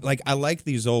 but it's like I like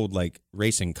these old like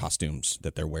racing costumes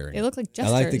that they're wearing. They look like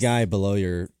jesters. I like the guy below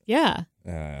your. Yeah.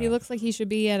 He looks like he should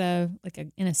be at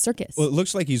in a circus. Well, it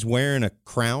looks like he's wearing a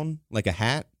crown, like a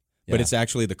hat, but Yeah. it's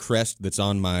actually the crest that's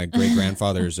on my great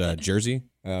grandfather's jersey.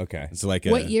 Okay. It's like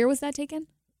what year was that taken?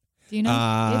 Do you know?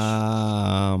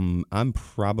 I'm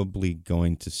probably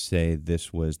going to say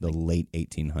this was the late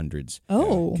 1800s.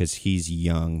 Oh. Because he's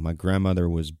young. My grandmother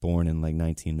was born in like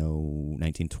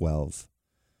 1912.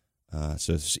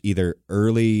 So it's either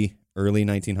early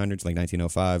 1900s, like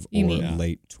 1905, You or mean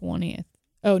late 20th.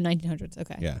 Oh, 1900s.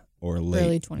 Okay. Yeah, or late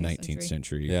Early 20th 19th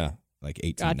century. Yeah. Like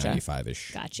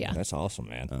 1895-ish. Gotcha. That's awesome,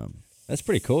 man. That's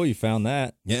pretty cool. You found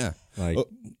that. Yeah. Like,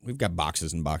 we've got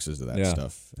boxes and boxes of that Yeah.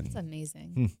 stuff. And That's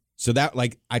amazing. so that,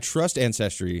 like, I trust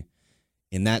Ancestry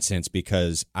in that sense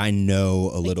because I know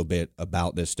a little bit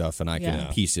about this stuff and I can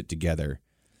Yeah. piece it together.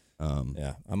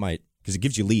 yeah, I might. Because it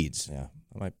gives you leads. Yeah,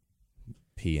 I might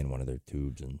pee in one of their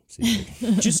tubes and see.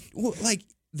 If Just, well, like,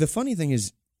 the funny thing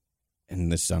is,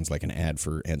 and this sounds like an ad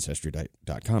for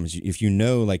Ancestry.com, is if you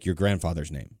know, like, your grandfather's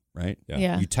name, right?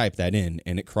 Yeah. You type that in,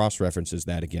 and it cross-references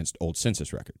that against old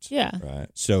census records. Yeah. right.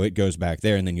 So it goes back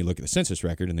there, and then you look at the census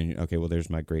record, and then, okay, well, there's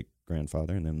my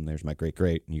great-grandfather, and then there's my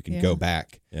great-great, and you can go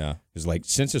back. Yeah. Because, like,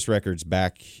 census records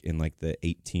back in, like, the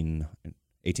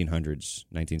 1800s,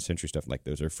 19th century stuff, like,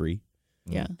 those are free.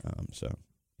 Yeah. So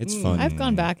it's fun. I've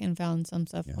gone back and found some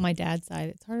stuff Yeah. on my dad's side.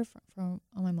 It's harder from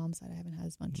on my mom's side. I haven't had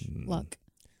as much luck.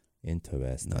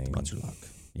 Interesting. Not much luck.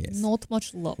 Yes. Not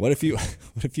much luck. What if you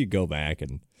go back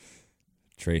and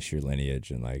trace your lineage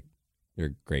and like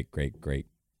your great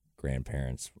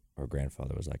grandparents or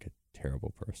grandfather was like a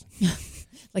terrible person?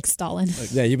 Like Stalin.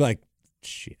 Yeah, you'd be like,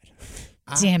 shit.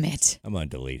 Damn it. I'm gonna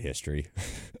delete history.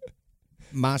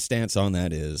 My stance on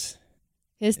that is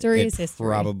History It is history.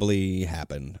 probably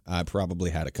happened. I probably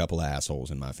had a couple of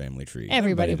assholes in my family tree.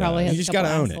 Everybody probably does. has You just a couple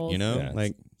gotta own assholes. it, you know? Yeah,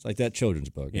 Like, it's like that children's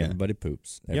book. Yeah. Everybody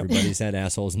poops. Yep. Everybody's had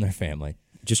assholes in their family.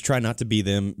 just try not to be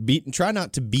them. Try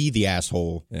not to be the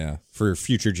asshole Yeah. for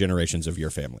future generations of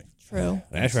your family. True.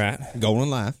 That's right.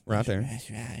 Golden life, right there. That's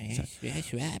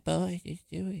right, boys. Let's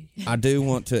do it. I do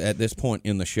want to, at this point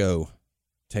in the show,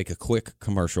 take a quick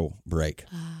commercial break.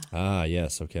 Ah,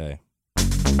 yes. Okay.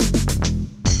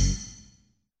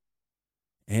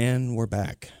 And we're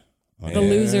back. The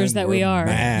losers that we are.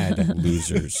 Mad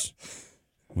losers.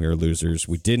 We are losers.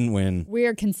 We didn't win. We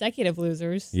are consecutive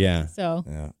losers. Yeah. So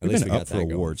Yeah. At We've least been we up got for that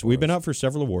going awards. for We've been us. up for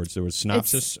several awards. There was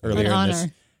Synopsis It's earlier an in this.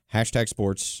 honor. Hashtag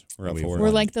sports. We're up We for won. it. we're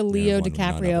like the Leo one with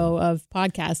none of DiCaprio of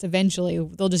podcast. Eventually,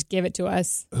 they'll just give it to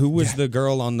us. Who was the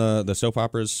girl on the soap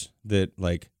operas that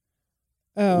like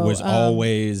Oh, was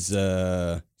always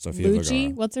Sophia Lucci. Vergara.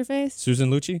 What's her face? Susan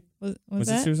Lucci? Was Was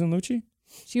that? it Susan Lucci?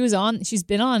 She was on. She's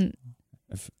been on.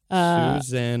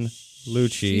 Susan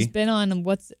Lucci. She's been on.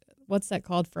 What's that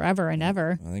called? Forever and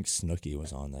ever. I think Snooki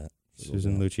was on that.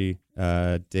 Susan Lucci.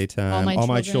 Daytime. All My All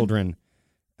My Children. Children.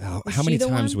 Oh, Was how she many the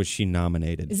times one? was she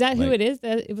nominated? Is that who Like, it is?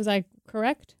 That it was like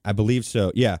correct? I believe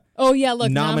so. Yeah. Oh yeah,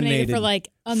 look, nominated for Nominated like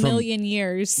a from million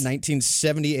years.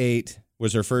 1978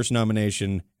 was her first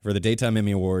nomination for the Daytime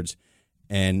Emmy Awards,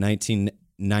 and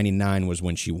 1999 was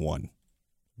when she won.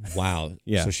 Wow.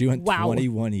 Yeah. So she went Wow.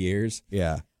 21 years.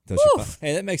 Yeah. Till she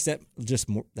hey, that makes that just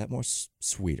more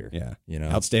sweeter. Yeah. You know.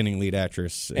 Outstanding lead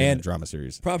actress in And- a drama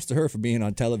series. Props to her for being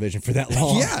on television for that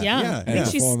long. Yeah. Yeah, yeah, I think yeah.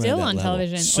 she's Performing still at that on level.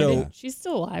 television. So- She's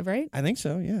still alive, right? I think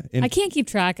so, yeah. In I can't keep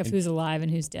track of who's alive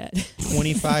and who's dead.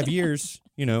 25 years,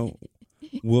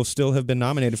 we'll still have been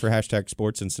nominated for hashtag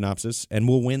sports and synopsis, and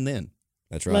we'll win then.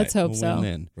 That's right. Let's hope We'll so. win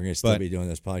then. We're gonna still But- be doing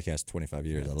this podcast 25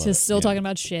 years. I love Just it. still talking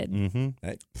about shit. Mm-hmm.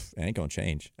 That ain't gonna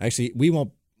change. Actually, we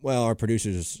won't. Well, our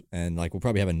producers and like we'll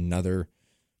probably have another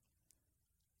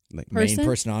Like, Person? main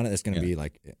person on it that's gonna Yeah. be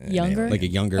like an Younger? alien. like a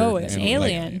younger. Oh, an and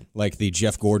alien. Like the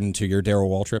Jeff Gordon to your Daryl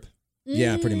Waltrip.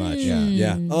 Yeah, pretty much. Mm.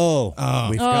 Yeah. Oh,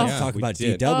 we forgot Oh. to talk We about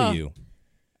did. DW.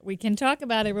 We can talk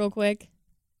about it real quick.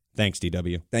 Thanks,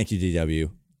 DW. Thank you,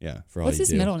 DW, Yeah. for all What's you his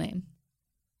do. middle name?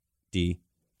 D.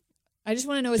 I just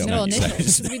want to know his Don't middle make me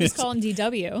initials say because we just call him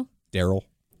DW. Daryl.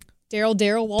 Daryl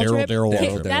Waltrip. Daryl Okay,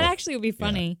 Waltrip. that actually would be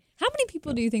funny. How many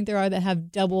people do you think there are that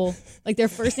have double, like their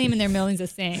first name and their middle name's the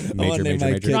same? Major, name major,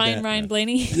 my major. kid Ryan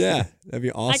Blaney. Yeah, that'd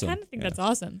be awesome. I kind of think that's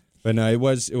awesome. But no, it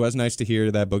was nice to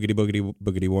hear that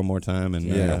boogity one more time and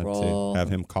Yeah. to have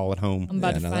him call it home. I'm about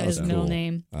Yeah, to no, find that his was middle cool.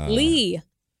 name. Uh, Lee.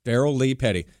 Daryl Lee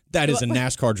Petty. That is a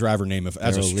NASCAR driver name. That's a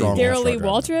Daryl Lee. strong Daryl NASCAR Lee driver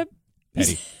Waltrip. name.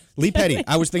 Petty. Lee Petty.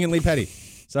 I was thinking Lee Petty.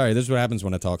 Sorry, this is what happens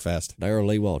when I talk fast. Daryl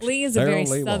Lee Walsh. Lee is a Daryl very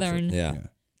Lee Waltrip. southern. Yeah.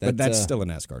 But that's uh, still a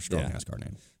NASCAR, strong yeah. NASCAR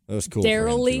name. That was cool. Daryl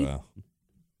for him Lee? to,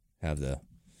 have the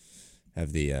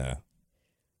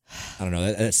I don't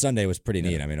know. That Sunday was pretty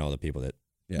neat. I mean, all the people that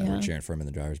Yeah. Yeah. were cheering for him in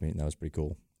the drivers' meeting, that was pretty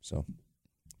cool. So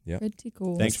Pretty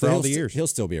cool. Thanks for all He'll the st- years. He'll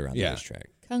still be around Yeah. the racetrack.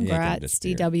 Congrats, He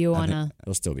ain't gonna disappear. DW, on a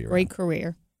He'll still be around. great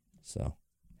career. So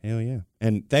Hell yeah.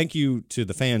 And thank you to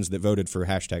the fans that voted for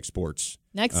hashtag sports.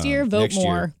 Next year, vote Next year,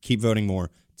 more. keep voting more.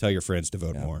 Tell your friends to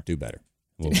vote yeah, more. do better.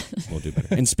 We'll do better.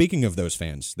 And speaking of those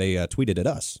fans, they tweeted at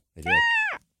us. They did.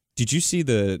 Did you see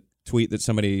the tweet that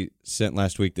somebody sent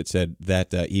last week that said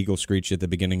that eagle screech at the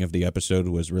beginning of the episode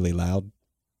was really loud?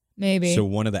 Maybe. So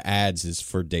one of the ads is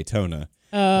for Daytona.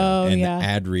 oh, and yeah. the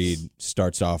ad read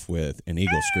starts off with an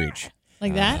eagle screech.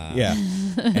 Like that? Yeah.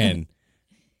 And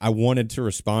I wanted to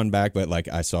respond back, but like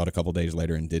I saw it a couple days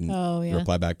later and didn't Oh, yeah.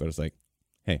 reply back. But it's like,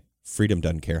 hey, freedom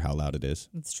doesn't care how loud it is.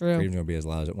 That's true. Freedom's gonna be as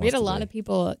loud as it wants. We had a to lot be. of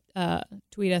people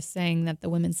tweet us saying that the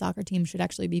women's soccer team should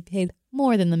actually be paid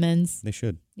more than the men's. They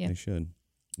should. Yeah. They should.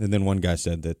 And then one guy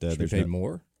said that Should we there's pay no,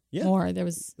 more. Yeah. More. There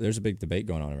was There's a big debate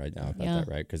going on right now about Yeah. that,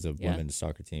 right? Because the Yeah. women's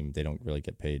soccer team, they don't really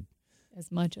get paid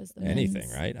as much as the anything,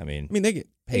 men's. right? I mean, I mean, they get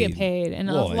They paid. get paid, and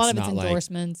Well, a lot it's of it's not like-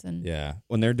 endorsements and yeah,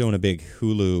 When they're doing a big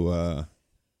Hulu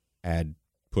ad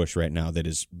push right now that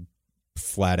is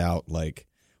flat out like,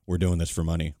 we're doing this for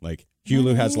money. Like,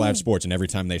 Hulu has live sports, and every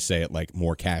time they say it, like,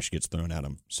 more cash gets thrown at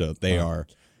them. So they Huh. are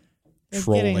They're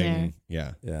getting there. trolling.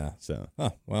 Yeah. yeah. So,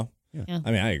 Oh well. Yeah.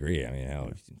 I mean, I agree. I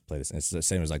mean, play this. It's the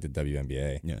same as like the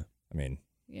WNBA. yeah. I mean,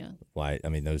 yeah, why? I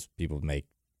mean, those people make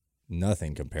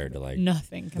nothing compared to like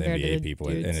nothing the compared NBA to the people,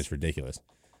 dudes. and it's ridiculous.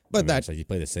 But I mean, that it's like you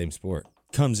play the same sport.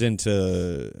 comes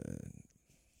into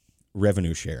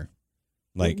revenue share.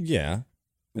 Like, Well, yeah,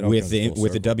 It all with comes the full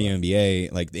with the circle, but-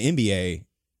 WNBA, like the NBA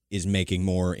is making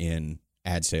more in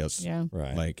ad sales, yeah.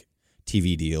 right, like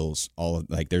TV deals, all of,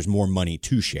 like there's more money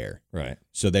to share, right.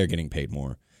 so they're getting paid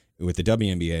more. With the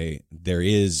WNBA, there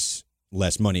is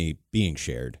less money being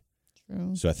shared,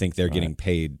 True. So I think they're Right. getting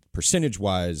paid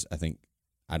percentage-wise.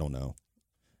 I don't know.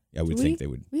 I would think they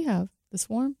would. We have the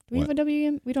Swarm. Do we What? have a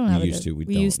WM? We don't We have used to. We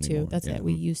We don't used to. anymore. That's Yeah. it.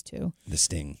 We used to. The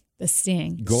Sting. The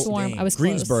Sting. Gold- Swarm. I was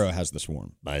Greensboro close. has the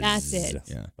Swarm. Buzz. That's it.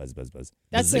 Yeah. Buzz, buzz, buzz.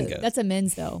 Bazinga. That's a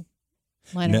men's though.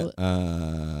 Minor,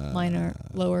 minor,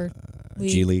 lower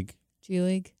league. G League. G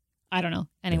League. I don't know.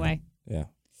 Anyway, Yeah.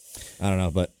 I don't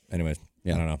know, but anyways,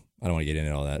 Yeah. I don't know. I don't want to get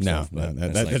into all that. No, stuff, but no,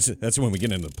 it's like- that's when we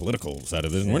get into the political side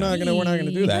of this. Yeah. We're not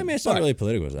gonna do that. I mean, it's not but- really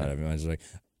political side of it. I was like,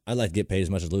 I'd like to get paid as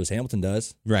much as Lewis Hamilton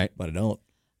does, right. but I don't.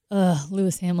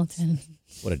 Lewis Hamilton.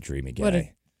 What a dreamy guy. What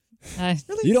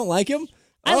a- You don't like him?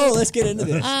 Let's get into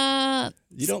this. I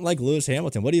You don't like Lewis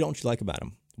Hamilton. What don't you like about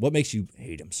him? What makes you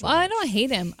hate him so much? don't hate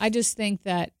him. I just think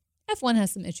that F1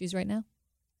 has some issues right now.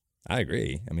 I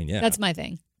agree. I mean, yeah. That's my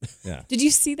thing. Yeah. Did you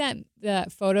see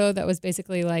that photo that was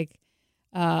basically like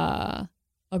a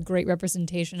great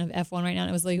representation of F1 right now? And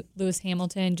it was like Lewis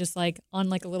Hamilton just like on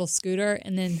like a little scooter,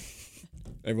 and then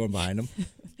Everyone behind him.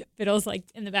 Fiddle's like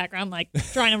in the background, like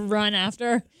trying to run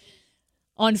after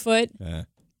on foot.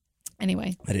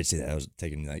 Anyway, I did see that. I was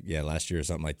taking last year or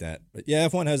something like that. But yeah,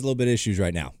 F1 has a little bit of issues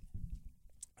right now.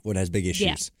 F1 has big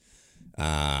issues.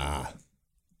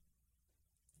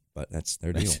 But that's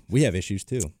their deal. We have issues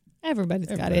too. everybody's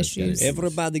got Everybody's got issues. issues.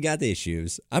 Everybody got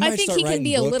issues. I might think start he can writing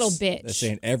be a books little bitch. that's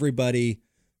saying everybody.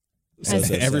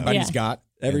 Everybody's Yeah. got.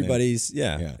 Everybody's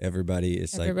Yeah. Everybody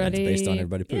is like Everybody- it's based on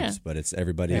everybody poops, yeah. but it's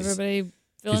everybody's. Everybody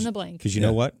fill in the blank. Because you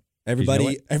know what? Everybody, You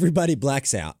know what? everybody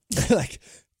blacks out. Like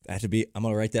I have to be. I'm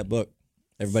gonna write that book.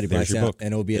 Everybody There's blacks your out, book.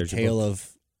 and it will be There's a your tale of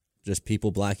just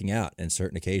people blacking out in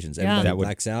certain occasions. Yeah. Everybody That would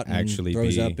blacks out and actually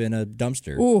throws be- up in a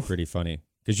dumpster. Ooh, Pretty funny.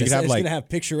 Because you It's, could have it's like gonna have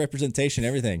picture representation,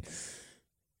 everything.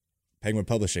 Penguin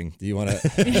Publishing. Do you want to?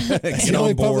 get It's the on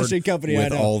only board publishing company I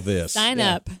with know. all this. sign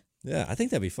Yeah. up. Yeah, I think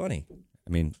that'd be funny. I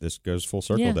mean, this goes full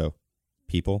circle Yeah. though.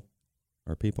 People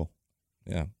are people.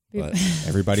 Yeah, People- but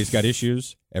Everybody's got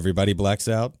issues. Everybody blacks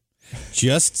out.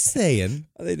 Just saying.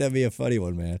 I think that'd be a funny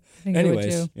one, man. I think I would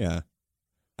Anyways, too. Yeah.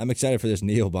 I'm excited for this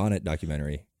Neil Bonnet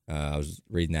documentary. I was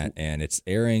reading that, and it's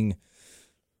airing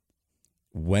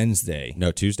Wednesday.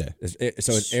 No, Tuesday.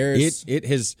 So it airs. It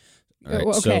has. All right,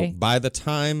 Okay. So by the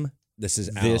time This is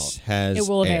this out. has It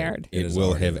will have aired, aired. It It has will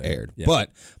already have aired. aired. Yeah.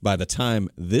 But by the time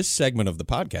this segment of the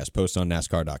podcast posts on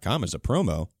NASCAR.com as a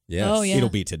promo, Yes. Oh, yeah. it'll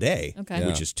be today, Okay.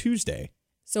 which is Tuesday,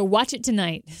 So watch it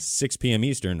tonight. 6 p.m.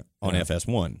 Eastern on Yeah.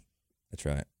 FS1. That's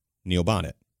right. Neil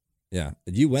Bonnet. Yeah,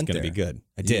 you went It's going to there. be good.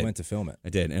 I You did. went to film it. I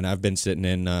did. And I've been sitting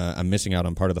in, I'm missing out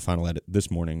on part of the final edit this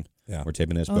morning. Yeah. We're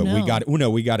taping this, Oh, but we no. got it. Well, no,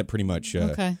 we got it pretty much.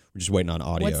 Okay. We're just waiting on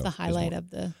audio. What's the this highlight morning. of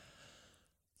the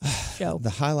show? The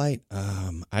highlight,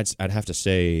 I'd have to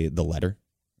say the letter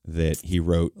that he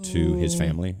wrote to his Ooh.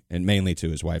 family and mainly to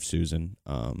his wife Susan.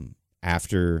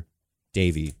 After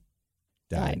Davey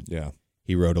died, Yeah.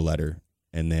 he wrote a letter,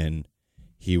 and then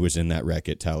he was in that wreck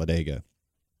at Talladega,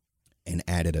 and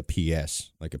added a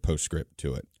PS, like a postscript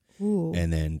to it, Ooh.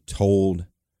 and then told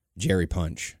Jerry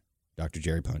Punch, Dr.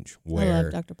 Jerry Punch, I love where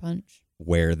Dr. Punch.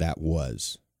 that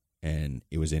was. And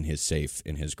it was in his safe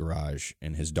in his garage,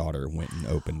 and his daughter went and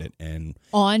opened it. And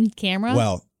On camera?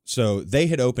 well, so they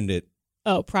had opened it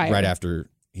oh, prior. right after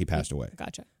he passed away.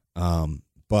 Gotcha.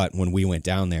 But when we went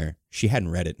down there, she hadn't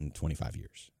read it in 25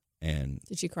 years, and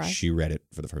Did she cry? she read it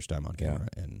for the first time on camera.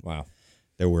 And Wow.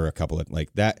 there were a couple of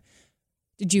like that.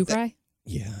 Did you cry?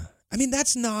 Yeah, I mean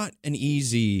that's not an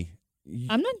easy.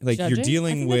 I'm not like judging. you're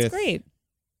dealing I think with that's great.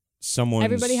 someone's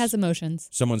Everybody has emotions.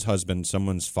 someone's husband,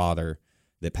 someone's father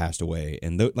that passed away,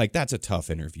 and like that's a tough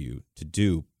interview to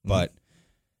do. But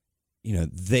you know,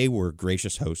 they were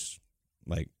gracious hosts,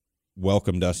 like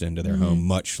welcomed us into their home,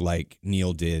 much like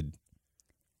Neil did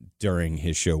during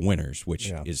his show Winners,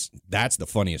 which that's the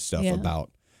funniest stuff Yeah.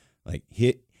 about like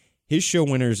his show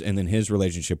Winners, and then his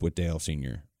relationship with Dale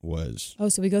Sr. was Oh,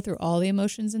 so we go through all the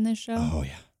emotions in this show? oh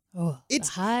yeah, Oh, It's-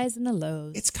 the highs and the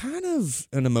lows. it's kind of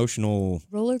an emotional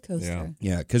roller coaster.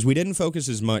 yeah because we didn't focus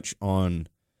as much on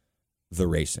the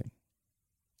racing.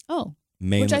 Oh,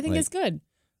 Mainly, which I think like, is good.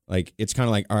 like it's kind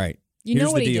of like all right. You Here's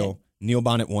know what the he deal. did. Neil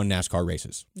Bonnet won NASCAR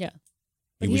races. Yeah.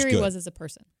 He But was here he good. was as a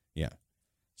person. Yeah.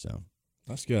 So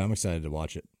That's good. I'm excited to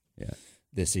watch it. Yeah.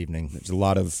 This evening. there's a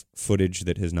lot of footage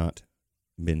that has not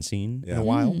been seen in Yeah. a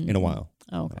while. Mm. In a while.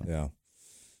 Oh, okay. Yeah.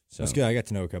 So That's good. I got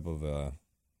to know a couple of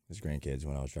his grandkids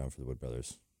when I was driving for the Wood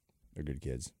Brothers. They're good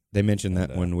kids. they mentioned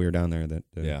that And, when we were down there. That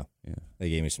Yeah. yeah. They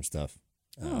gave me some stuff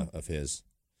Oh. of his.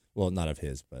 Well, not of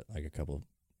his, but like a couple,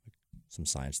 some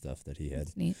science stuff that he had.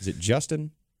 That's neat. Is it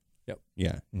Justin? Yep.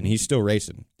 Yeah, and Mhm. he's still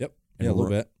racing. Yep. And Yeah, a little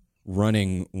bit.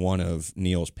 running one of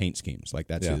Neil's paint schemes. Like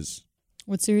that's Yeah. his.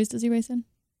 What series does he race in?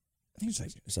 I think it's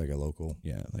like It's like a local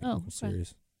yeah, like Oh, local okay.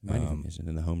 series. Is it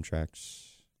in the home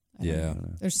tracks? Yeah.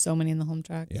 There's so many in the home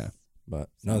track. Yeah. But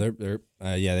no,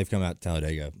 they've come out to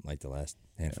Talladega like the last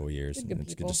handful of years, Good and it's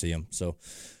good people. to see them. So,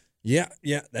 yeah,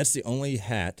 that's the only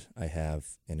hat I have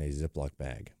in a Ziploc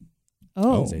bag.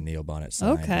 Oh, It's a Neil Bonnet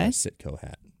signed Okay. Sitco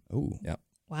hat. Oh. Yep.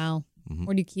 wow. Mhm.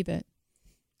 Where do you keep it?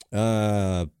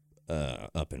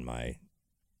 Up in my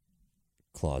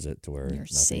closet to where You're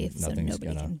safe, so nothing's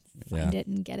nobody gonna. can find it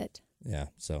and get it. Yeah,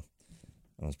 so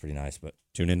that was pretty nice. But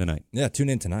Tune in tonight. yeah, tune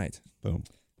in tonight. Boom.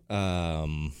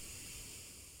 Um,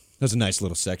 That's a nice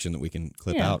little section that we can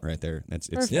clip Yeah. out right there. It's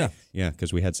Perfect. yeah.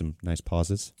 because we had some nice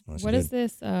pauses. That's What good. is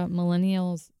this?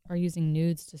 Millennials are using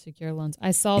nudes to secure loans.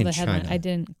 I saw In the headline. China. I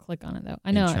didn't click on it though. I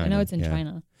In know. I know China, it's in yeah.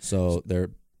 China. So they're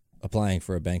applying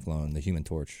for a bank loan, the Human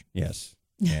Torch, Yes.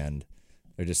 and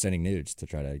they're just sending nudes to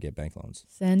try to get bank loans.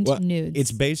 Send Well, nudes.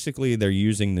 It's basically they're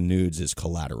using the nudes as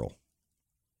collateral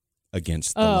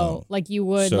against the loan. like you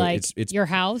would So like it's- your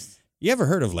house. You ever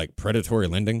heard of like predatory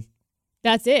lending?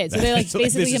 That's it. So they like So, like,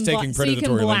 basically this is can taking so you can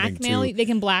predatory lending blackmail to- you. They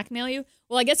can blackmail you.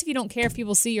 Well, I guess if you don't care if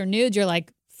people see your nudes, you're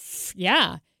like,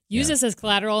 yeah, use Yeah. this as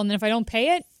collateral, and then if I don't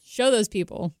pay it, show those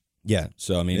people. Yeah.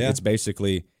 So I mean, Yeah. it's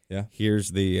basically Yeah.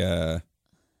 here's the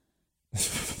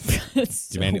It's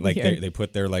so demanding like weird. they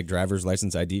put their like driver's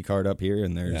license ID card up here,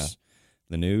 and there's Yeah.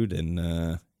 the nude,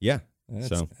 and yeah.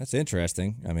 That's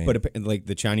interesting. I mean, But like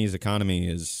the Chinese economy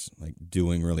is like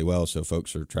doing really well, so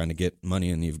folks are trying to get money,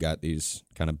 and you've got these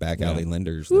kind of back alley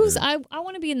lenders. that Whose are- I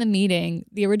want to be in the meeting,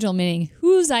 the original meeting.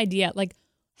 Whose idea? Like,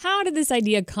 how did this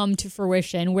idea come to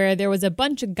fruition? Where there was a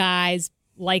bunch of guys,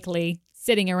 likely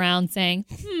sitting around saying,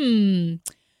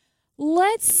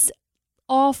 let's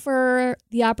offer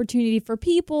the opportunity for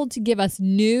people to give us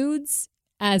nudes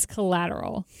as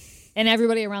collateral, and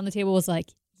everybody around the table was like,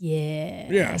 yeah,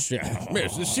 Yes,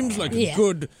 this seems like Yeah. a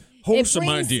good, It wholesome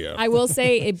brings- idea. I will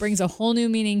say it brings a whole new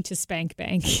meaning to Spank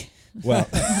Bank. well,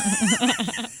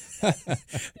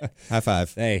 High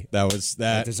five. hey, That was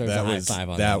that. deserves That a high was five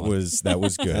on that that one. was that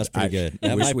was good. That was pretty good. I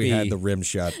That wish might we be- had the rim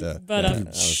shot. But that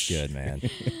was good, man.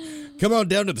 Come on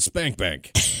down to the Spank Bank.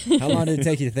 How long did it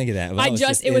take you to think of that? Well, I that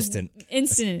just it was instant.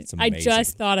 instant. It's I amazing.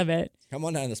 just thought of it. Come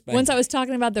on down to the spank. Once I was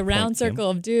talking about the round Kim.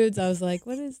 circle of dudes, I was like,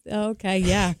 what is okay,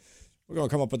 yeah. We're gonna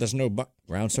come up with this new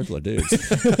round circle of dudes.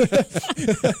 What's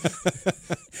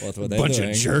what they're Bunch doing.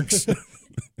 of jerks. Just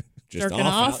Jerking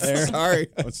off off. out there. Sorry.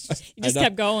 You just know.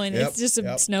 kept going. Yep, It's just a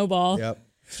yep. snowball. Yep.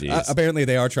 Jeez. Apparently,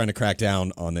 they are trying to crack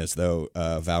down on this, though,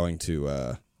 vowing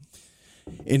to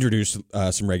introduce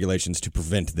some regulations to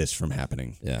prevent this from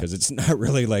happening. Yeah. Because it's not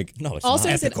really like No, it's Also,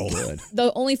 not is it- ethical. Good.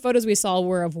 The only photos we saw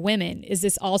were of women. Is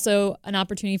this also an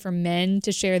opportunity for men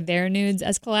to share their nudes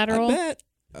as collateral? I bet.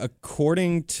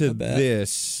 According to bet.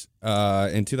 this,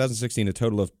 in 2016, a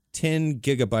total of 10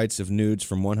 gigabytes of nudes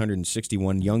from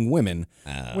 161 young women,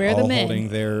 Where are the all men? holding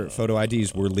their photo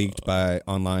IDs, were leaked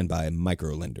online by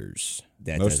microlenders.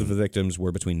 That Most of doesn't- the victims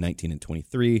were between 19 and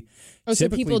 23. Oh, so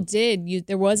Typically- people did.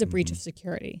 There was a breach Mm-hmm. of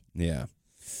security. Yeah.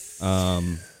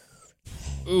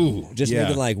 Just Yeah.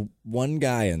 needed like one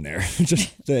guy in there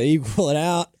just to equal it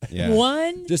out. Yeah.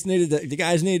 One. Just needed the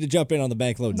guys needed to jump in on the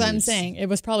bank load. That's what I'm nudes. saying. It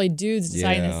was probably dudes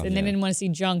deciding this, Yeah, and they yeah. didn't want to see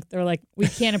junk. They're like, we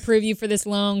can't approve you for this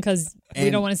loan because we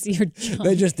And- don't want to see your junk.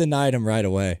 They just denied him right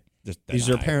away. Just These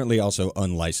are denied. apparently also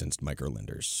unlicensed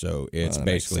microlenders. So it's that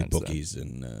makes basically sense, then. bookies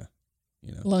and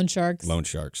Loan sharks. loan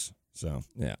sharks. So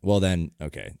Yeah. Well then,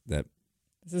 okay. That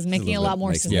This is making a little lot bit more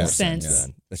makes sense. then.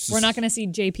 It's We're just- not going to see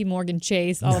J.P. Morgan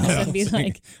Chase all of a sudden be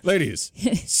like, ladies,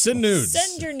 send nudes.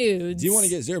 send your nudes. Do you want to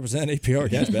get 0% APR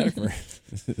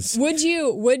cashback?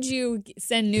 Would you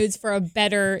send nudes for a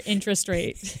better interest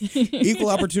rate? Equal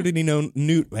opportunity nude.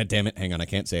 Damn it! Hang on, I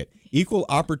can't say it. Equal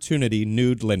opportunity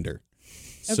nude lender.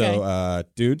 So,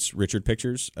 dudes, Richard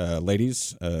Pictures.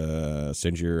 Ladies,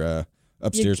 send your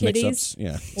upstairs kitties? mix-ups.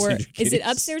 Yeah. Or Send your is it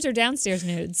kitties. upstairs or downstairs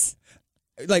nudes?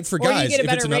 Like for Or you guys, get a if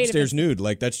better it's an rate if upstairs it's- nude,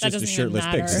 like that's that just a doesn't even shirtless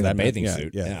pic. matter. So In a that- bathing yeah,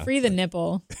 suit. Yeah. Yeah. Free the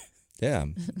nipple. Yeah.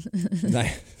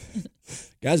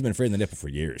 Guys been freeing the nipple for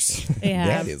years. They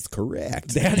have. That is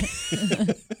correct.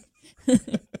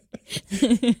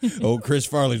 Old Chris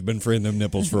Farley's been freeing them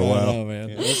nipples for a while. Oh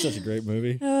man, that's such a great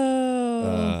movie.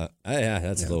 Oh. Yeah,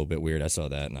 that's a little bit weird. I saw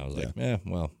that and I was like, yeah,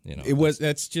 well, you know. It was.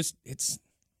 That's just.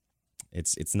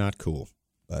 It's not cool.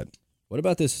 But What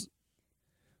about this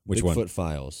which Bigfoot one?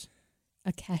 Files?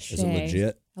 A cachet. Is it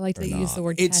legit? I like or that you use not? the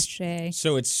word It's- cachet.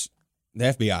 So it's the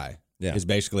FBI Yeah. is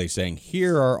basically saying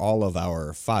here are all of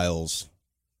our files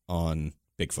on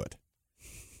Bigfoot.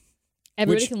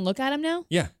 Everybody which- can look at them now?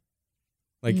 Yeah.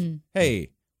 Like, hey,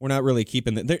 we're not really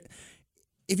keeping the.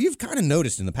 If you've kind of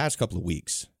noticed in the past couple of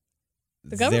weeks,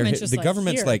 The government's just the like,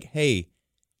 government's here. like, hey,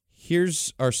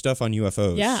 Here's our stuff on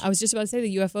UFOs. Yeah, I was just about to say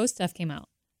the UFO stuff came out.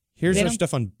 Here's They our don't-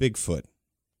 stuff on Bigfoot.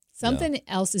 Something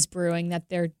else is brewing that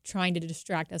they're trying to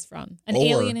distract us from. An Or-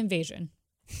 alien invasion.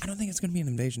 I don't think it's going to be an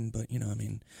invasion, but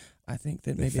I think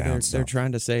that They maybe found they're something.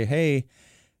 trying to say, hey,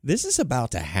 this is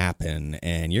about to happen,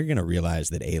 and you're going to realize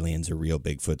that aliens are real,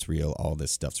 Bigfoot's real, all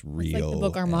this stuff's real. It's like the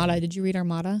book Armada. Did you read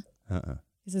Armada?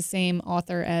 It's the same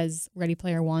author as Ready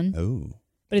Player One. Oh.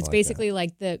 But it's I like basically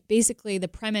like the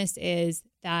premise is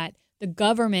that the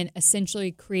government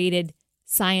essentially created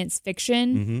science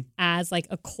fiction as like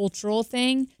a cultural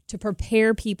thing to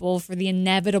prepare people for the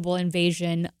inevitable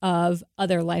invasion of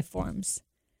other life forms.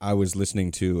 I was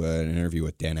listening to an interview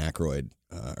with Dan Aykroyd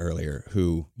earlier,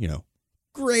 who,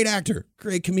 great actor,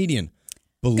 great comedian,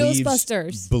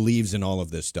 Ghostbusters. believes in all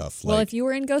of this stuff. Well, Like, if you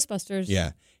were in Ghostbusters,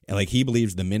 yeah, and like he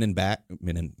believes the Men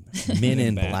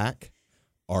in Black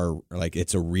are like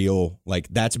it's a real like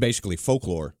that's basically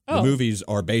folklore. The Oh. movies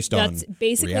are based on that's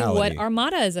basically reality, what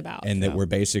Armada is about. and that we're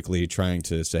basically trying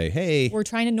to say, hey, We're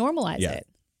trying to normalize Yeah. it.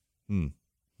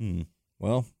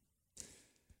 Well,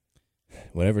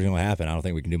 whatever's going to happen, I don't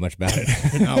think we can do much about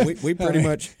it. no, we pretty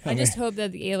much I just hope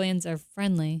that the aliens are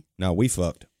friendly. no, we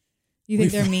fucked. You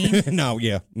think they're mean? no.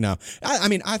 I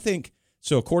mean, I think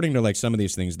so. According to like some of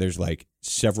these things, there's like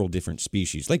several different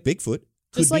species. Like Bigfoot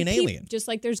could be an alien. Just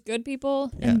like there's good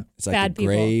people Yeah. and It's like bad the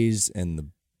people. grays and the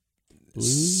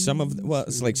blues.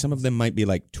 It's like some of them might be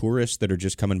like tourists that are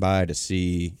just coming by to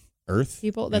see Earth.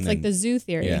 People. and That's like then- the zoo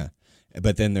theory. Yeah,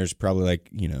 but then there's probably like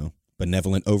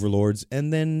benevolent overlords,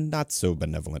 and then not so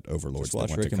benevolent overlords Just that watch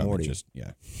want Rick to and come Morty. and just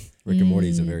Rick and Morty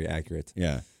is a very accurate.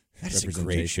 yeah. That's a great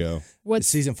Representation. show. What's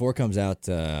Season 4 comes out,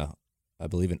 I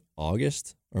believe, in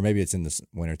August, or maybe it's in the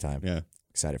wintertime. Yeah.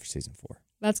 Excited for season 4.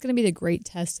 that's going to be the great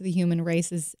test of the human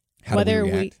race is How do whether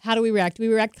we react? how do we react? Do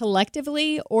we react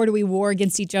collectively or do we war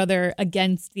against each other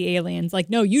against the aliens?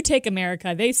 Like, no, you take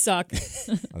America. They suck. I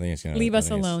think it's gonna Leave us I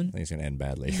think it's- alone. I think it's gonna end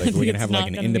badly. Like we're gonna have It's like not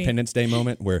an gonna be. Independence Day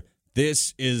moment where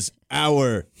this is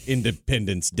our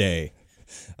Independence Day.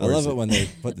 I love it when they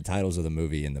put the titles of the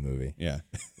movie in the movie. Yeah.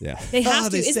 Yeah. They have to.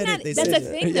 they Isn't said that it, they that's said a it.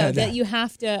 thing though Yeah, that no. you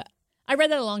have to. I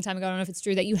read that a long time ago. I don't know if it's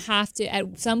true that you have to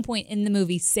at some point in the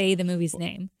movie say the movie's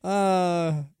name.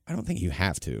 I don't think you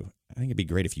have to. I think it'd be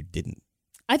great if you didn't.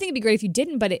 I think it'd be great if you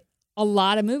didn't, but a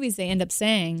lot of movies they end up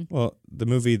saying. Well, the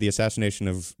movie The Assassination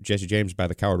of Jesse James by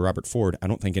the coward Robert Ford, I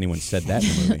don't think anyone said that in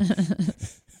the movie.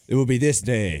 It will be this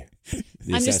day.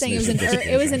 The I'm just saying it was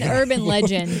assassination an of Jesse urban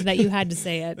legend that you had to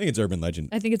say I it. think it's urban legend.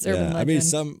 I think it's James. urban Yeah,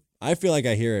 legend. I mean, I feel like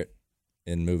I hear it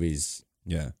in movies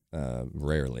Yeah.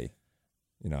 rarely.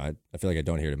 I feel like I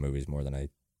don't hear it in movies more than I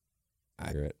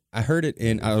hear it. I heard it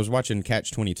I was watching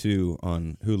Catch 22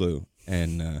 on Hulu,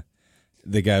 and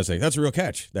the guy was like, that's a real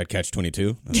catch, that Catch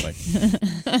 22. I was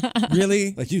like,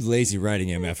 really? Like, you lazy writing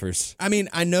MFers. I mean,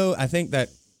 I think that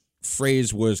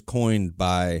phrase was coined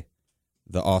by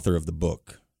the author of the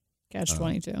book, Catch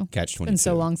 22. Catch 22. Been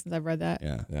so long since I've read that.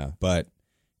 Yeah. Yeah. But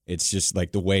it's just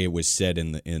like the way it was said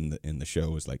in the show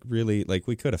was like, really, like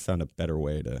we could have found a better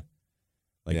way to,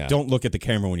 like, Yeah. don't look at the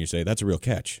camera when you say that's a real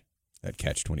catch, that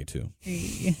Catch 22.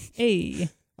 Hey.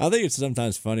 I think it's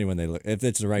sometimes funny when they look, if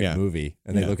it's the right Yeah. movie,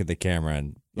 and they Yeah. look at the camera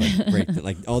and like break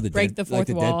like all the Break the like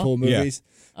the fourth wall. Deadpool movies.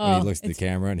 When Oh, he looks at the it's-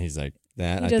 camera and he's like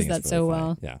that. He I does think it's that so really funny.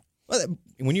 well. Yeah, Well,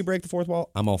 when you break the fourth wall,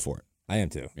 I'm all for it. I am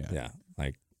too. Yeah. Yeah,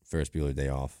 like Ferris Bueller Day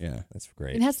Off. Yeah. That's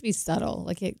great. It has to be subtle.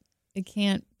 Like it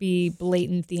can't be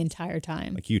blatant the entire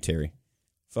time. Like you, Terry.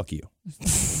 Fuck you.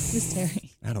 Who's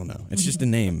Terry? I don't know. It's just a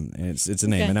name. It's a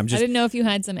name, Okay. and I'm I just didn't know if you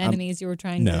had some enemies you were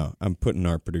trying to. no. I'm putting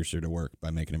our producer to work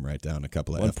by making him write down a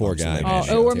couple of One poor F-bombs guy. later.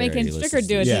 Oh, Yeah, we're Terry making listens Stricker to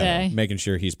do it this. yeah, today. making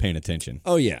sure he's paying attention.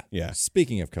 Oh yeah, Yeah.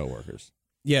 Speaking of coworkers,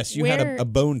 Yes, you had Where- a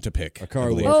bone to pick. A car I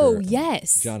believe. worker. Oh,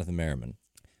 yes. Jonathan Merriman,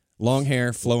 Long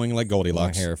hair, flowing like long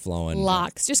Goldilocks. hair flowing,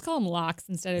 Locks. Just call him Locks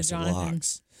instead of It's Jonathan.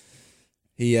 Locks.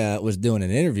 He was doing an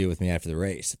interview with me after the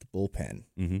race at the bullpen,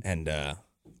 Mm-hmm. and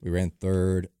we ran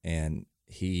third, and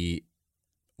he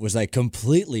was like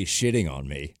completely shitting on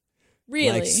me.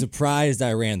 Really? Like surprised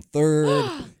I ran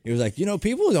third. He was like,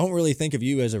 people don't really think of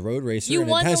you as a road racer, You and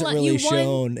won it the hasn't la- really you won-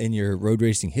 shown in your road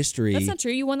racing history. That's not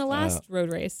true. You won the last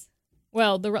road race.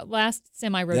 Well, the last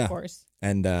semi-road Yeah. course.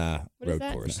 And What is road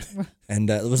that? course, and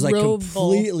it was like Roval.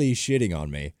 completely shitting on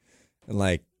me, and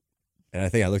I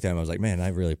think I looked at him. I was like, man, I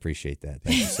really appreciate that.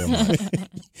 Thank you so much.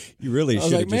 You really I should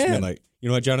was have like, just been man. like, you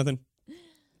know what, Jonathan?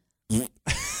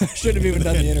 I shouldn't have even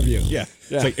done the interview. Yeah.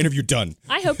 It's like interview done.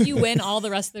 I hope you win all the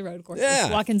rest of the road courses.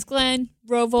 Yeah. Watkins Glen,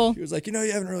 Roval. He was like, you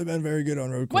haven't really been very good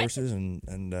on road courses, and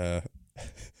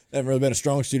haven't really been a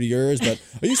strong suit of yours. But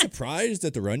are you surprised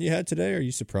at the run you had today? Are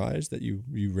you surprised that you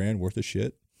ran worth a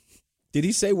shit? Did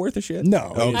he say worth a shit?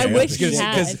 No. Okay. I wish he Because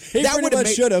had. He that pretty would have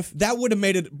much should have. That would have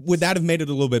made it. Would that have made it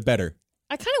a little bit better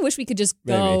I kind of wish we could just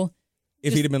go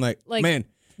if he'd have been like, man,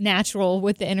 natural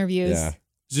with the interviews. Yeah.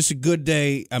 is this a good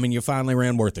day? I mean, you finally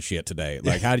ran worth a shit today.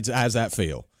 Like, how's that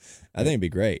feel? I think it'd be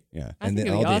great. Yeah. I And think then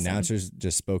it'd all be the awesome. announcers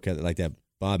just spoke at like that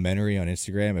Bob Menery on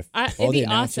Instagram. If It'd all the be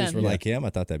announcers awesome. were like him, I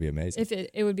thought that'd be amazing. If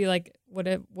it would be like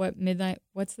what midnight?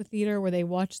 What's the theater where they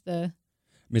watch the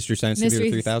Mystery Science Theater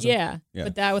 3000? Yeah, Yeah.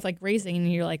 but that with like racing,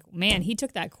 and you're like, man, he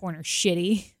took that corner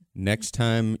shitty. Next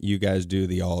time you guys do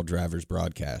the all drivers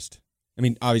broadcast, I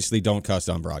mean, obviously don't cuss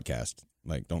on broadcast.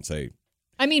 Like, don't say.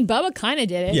 I mean, Bubba kind of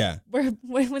did it. Yeah. Where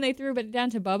when they threw it down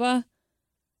to Bubba.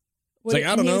 It's like, I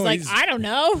and don't he was know, like, he's- I don't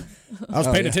know. I was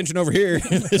Oh, paying yeah. attention over here.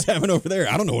 This happened over there.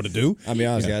 I don't know what to do. I'll be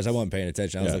honest, guys, I wasn't paying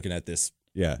attention. I was Yeah. looking at this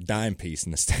Yeah. dime piece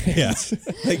in the stands.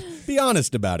 Yeah. Like, be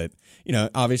honest about it. You know,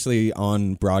 obviously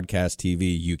on broadcast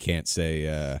TV, you can't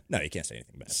say No, you can't say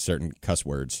anything bad. certain cuss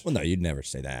words. Well, no, you'd never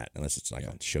say that unless it's like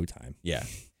on Showtime. Yeah.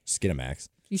 Skinamax.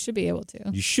 You should be able to.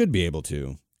 You should be able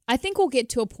to. I think we'll get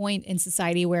to a point in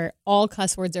society where all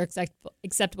cuss words are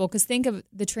acceptable. Because think of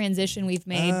the transition we've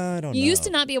made. I don't You used to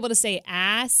know. not be able to say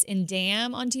ass and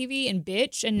damn on TV and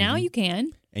bitch, and now you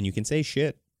can. And you can say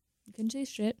shit. You can say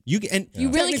shit. You can, and You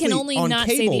really can technically only on not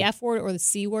say cable, the F word or the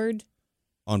C word.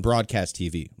 on broadcast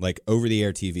TV, like over the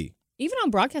air TV. Even on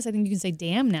broadcast, I think you can say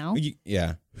damn now.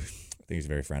 Yeah. I think it's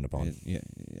very frowned upon. Yeah.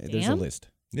 There's a Damn? list.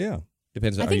 Yeah.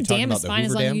 Depends. I Are you think talking damn about is the fine as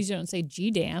Hoover long Dam? as you don't say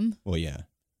G damn. Well, yeah.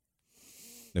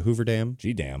 The Hoover Dam.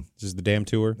 G-Dam. This is the dam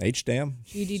tour. H-Dam.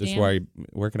 GD Is this damn.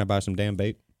 where can I buy some damn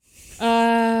bait?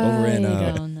 Over in,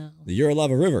 I don't know. The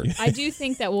Uralava River. I do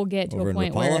think that we'll get to Over a in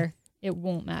point Rapala? where it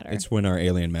won't matter. It's when our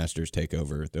alien masters take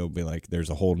over. They'll be like, there's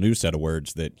a whole new set of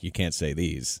words that you can't say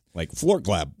these. Like floor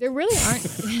clap. There really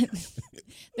aren't.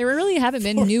 There really haven't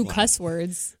been new cuss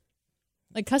words.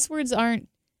 Like cuss words aren't.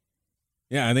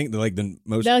 Yeah, I think like the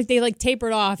most They like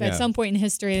tapered off Yeah. at some point in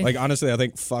history. like honestly, I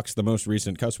think fuck's the most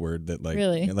recent cuss word that like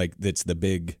Really? like that's the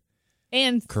big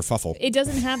and kerfuffle. it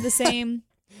doesn't have the same.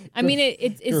 I mean,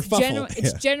 it's Kerfuffle.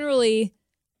 it's generally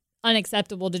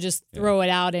unacceptable to just throw it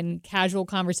out in casual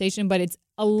conversation, but it's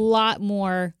a lot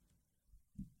more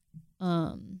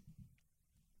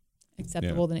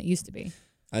acceptable than it used to be.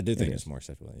 I do think It it's is. more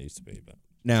acceptable than it used to be, but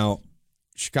Now,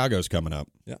 Chicago's coming up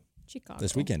Chicago.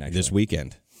 this weekend actually. this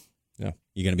weekend. Yeah.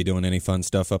 You gonna be doing any fun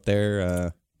stuff up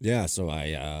there? Yeah, so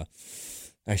I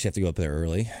actually have to go up there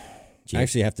early. Yeah. I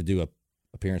actually have to do a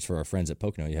appearance for our friends at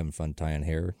Pocono. You having fun tying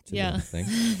hair to Yeah. the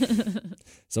thing?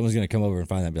 Someone's gonna come over and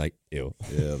find that and be like, ew.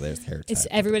 Yeah, there's hair. It's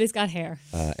everybody's got hair.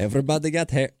 Everybody got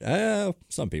hair.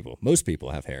 Some people. Most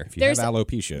people have hair. If you have There's-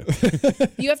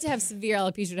 alopecia, You have to have severe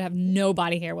alopecia to have no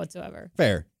body hair whatsoever.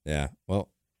 fair. Yeah. Well,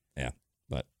 yeah.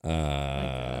 But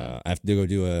I have to go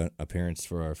do an appearance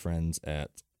for our friends at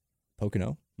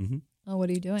Pocono Oh, what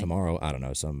are you doing? tomorrow. I don't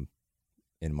know, some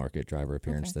in-market driver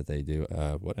appearance Okay. that they do.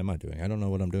 What am I doing? I don't know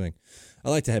what I'm doing. I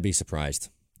like to be surprised.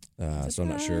 So I'm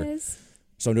not sure. Surprise.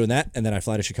 So I'm doing that, and then I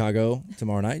fly to Chicago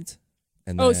tomorrow night.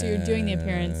 And Oh, so you're doing the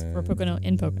appearance for Pocono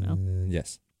in Pocono.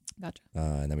 Yes. Gotcha.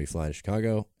 And then we fly to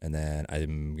Chicago, and then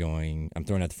I'm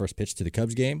throwing out the first pitch to the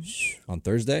Cubs game on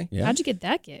Thursday. Yeah. How'd you get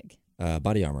that gig?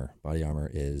 Body Armor. Body Armor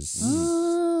is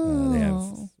Oh. they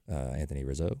have Anthony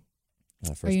Rizzo,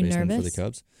 first Are you baseman for the nervous?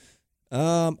 Cubs.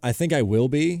 I think I will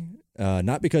be.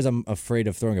 Not because I'm afraid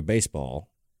of throwing a baseball.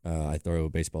 I throw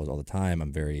baseballs all the time.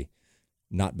 I'm very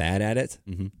not bad at it,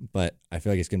 but I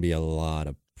feel like it's going to be a lot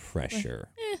of pressure.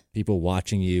 People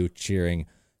watching you, cheering.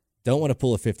 Don't want to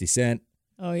pull a 50 Cent.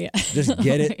 Oh yeah. Just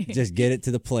get it. Just get it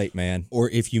to the plate, man. Or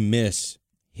if you miss,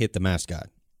 hit the mascot.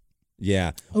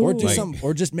 Yeah. Or do Ooh. some.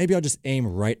 Or just maybe I'll just aim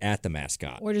right at the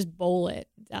mascot. Or just bowl it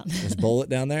down Just bowl it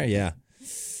down there. Yeah.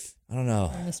 I don't know.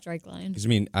 on the strike line. Because I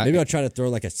mean, Maybe I'll try to throw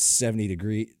like a 70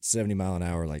 mile an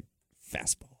hour like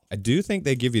fastball. I do think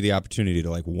they give you the opportunity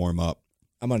to like warm up.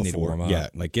 I'm gonna need to before. warm up. Yeah,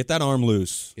 like get that arm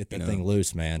loose. Get that you know. thing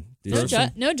loose, man. Do No, some-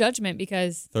 no judgment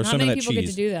because Throw not some of many that people get to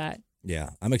cheese. do that. Yeah,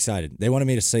 I'm excited. They wanted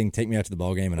me to sing "Take Me Out to the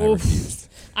Ball Game," and I Oof. refused.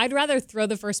 I'd rather throw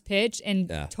the first pitch and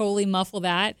Yeah. totally muffle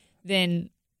that than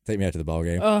Take me out to the ball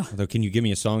game. Although, can you give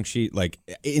me a song sheet? Like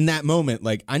in that moment,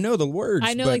 like I know the words.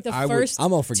 I know but like the I would- first I'm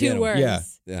gonna forget two 'em. words. Yeah.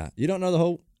 Yeah, you don't know the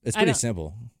whole. It's I pretty don't-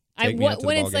 simple. Take me out to the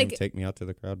when ball it's game, like take me out to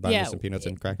the crowd, buy Yeah. me some peanuts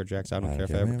and Cracker Jacks. I don't care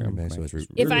if I Okay, ever remember, come man, back. so it's If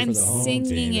rooting I'm for the home singing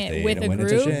team. it If they with don't a win,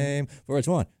 it's group, shame. For it's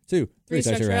 1, 2, 3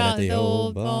 strikes you're out at the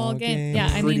old ball game. Yeah,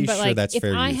 I Pretty mean, but sure like that's if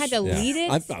fair I use. had to Yeah. lead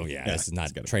it, Oh yeah, this is not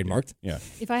it's gotta be trademarked. Yeah,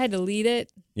 if I had to lead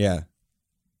it, yeah.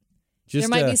 There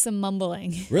might be some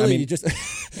mumbling. Really? I mean, you just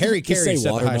Harry Just Carey say set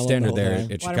a high watermelon standard the whole there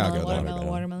time. at Chicago.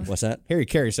 Watermelon. What's that? Harry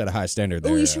Carey set a high standard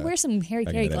there. Oh, you should wear some Harry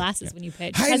back in Carey the day. glasses when you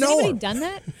pitch. Hey, Has Noah. anybody done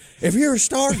that? If you were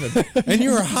starving and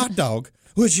you were a hot dog,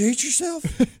 would you eat yourself?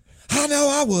 I know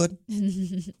I would.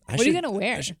 What are you gonna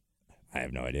wear? I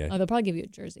have no idea. Oh, they'll probably give you a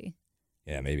jersey.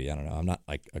 Yeah, maybe. I don't know. I'm not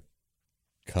like a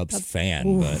Cubs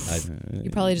fan, but You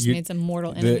probably just You- made some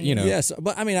mortal enemy. you know, yes.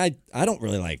 But I mean, I don't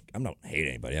really like. I don't hate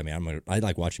anybody. I mean, I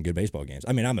like watching good baseball games.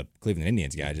 I mean, I'm a Cleveland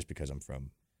Indians guy just because I'm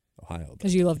from Ohio. But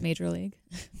Because you love Major League.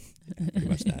 pretty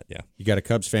much that. Yeah. you got a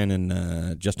Cubs fan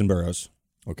in Justin Burrows.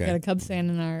 Okay. Got a Cubs fan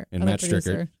in our And other Matt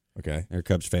producer. Stricker. Okay. They're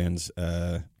Cubs fans.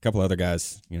 A couple other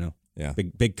guys, you know, Yeah.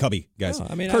 big Cubby guys. Oh,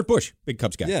 I mean, Kurt Busch, big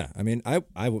Cubs guy. Yeah. I mean, I've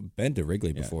been to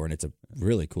Wrigley before, and it's a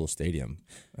really cool stadium.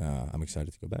 I'm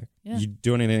excited to go back. Yeah. You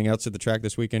doing anything else at the track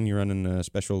this weekend? You running a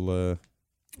special?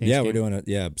 Yeah, we're doing it.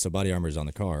 Yeah, so Body Armor is on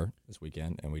the car this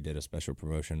weekend, and we did a special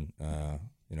promotion.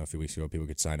 A few weeks ago, people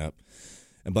could sign up,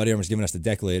 and Body Armor's giving us the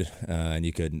deck lid, and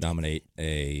you could nominate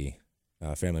a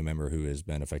family member who has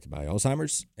been affected by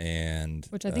Alzheimer's, and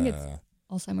Which I think it's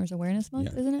Alzheimer's Awareness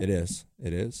Month, isn't it?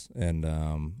 It is, and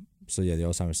so yeah, the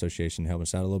Alzheimer's Association helped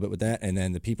us out a little bit with that, and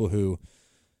then the people who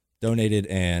donated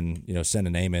and send a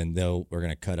name in, we're going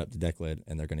to cut up the deck lid,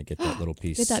 and they're going to get that little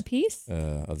piece. Get that piece?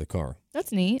 Of the car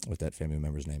That's neat. with that family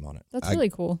member's name on it. That's really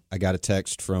cool. I got a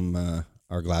text from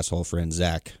our glass hole friend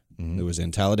Zach, who was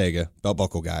in Talladega, belt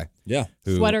buckle guy, Yeah,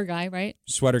 who, Sweater guy, right?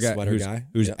 sweater guy,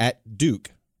 who's Yep. at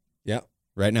Duke. yeah.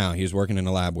 Right now, he's working in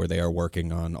a lab where they are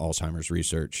working on Alzheimer's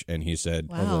research, and he said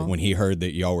Wow. when he heard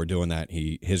that y'all were doing that,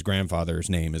 his grandfather's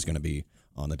name is going to be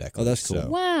on the deck. Oh, that's cool. So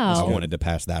Wow. I wanted to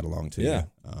pass that along to Yeah,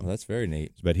 you. well, that's very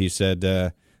neat. But he said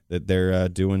that they're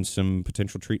doing some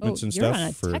potential treatments and you're stuff on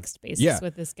a for text basis Yeah.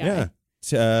 with this guy.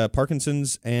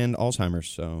 Parkinson's and Alzheimer's.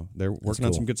 So they're working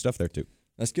on cool. some good stuff there too.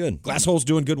 That's good. Glass hole's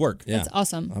doing good work. Yeah, That's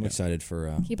awesome. I'm excited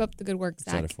for. Keep up the good work, Zach.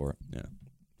 Excited for it. Yeah.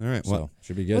 All right. Well, So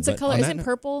should be good. What's the but- color? on Is that it note-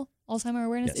 purple? Alzheimer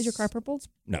awareness? Is your Yes. car purple?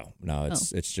 No,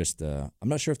 it's just. I'm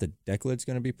not sure if the deck lid's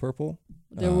going to be purple.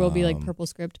 There will be like purple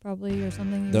script probably or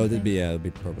something. Though you it'd think? be it'd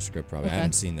be purple script probably. Okay. I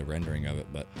haven't seen the rendering of it,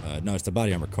 but no, it's the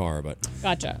Body Armor car. But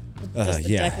Gotcha. Just the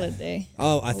yeah. deck lid day.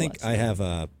 I think that's I have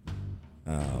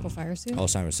Purple fire suit?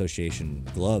 Alzheimer's Association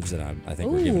gloves that I think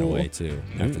we're giving Ooh. away too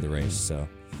after the race. So,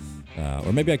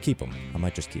 or maybe I keep them. I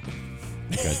might just keep them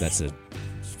because that's a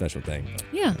special thing. But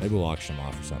Yeah. maybe we'll auction them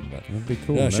off or something. But that'd be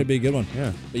cool. yeah, it should be a good one.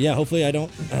 Yeah. But yeah, hopefully I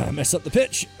don't mess up the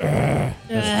pitch.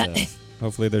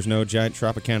 Hopefully, there's no giant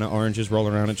Tropicana oranges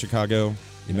rolling around in Chicago. You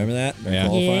remember that? Yeah.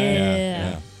 Qualifier?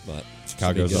 Yeah. But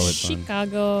Chicago's should be good. always fun.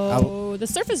 Chicago. The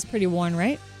surface is pretty worn,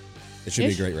 right? It should be a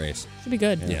Ish. great race. Should be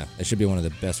good. Yeah. It should be one of the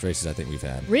best races I think we've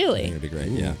had. Really? I think it'll be great.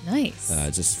 Yeah. Nice.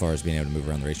 Just as far as being able to move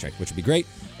around the racetrack, which would be great.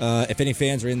 If any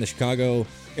fans are in the Chicago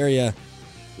area,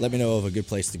 let me know of a good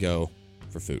place to go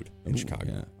for food in Chicago.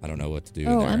 yeah. I don't know what to do.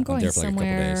 Oh, there. I'm going there for like a couple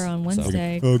somewhere days. on So-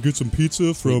 Wednesday. Get some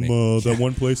pizza from that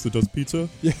one place that does pizza.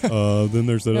 Yeah. Then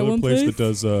there's that That other one place place? that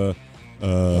does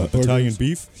Italian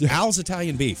beef. Al's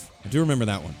Italian beef. I do remember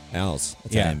that one. Al's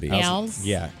Italian beef. Al's?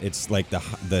 Yeah, it's like the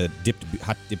hot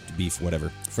dipped beef,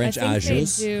 whatever. French I think they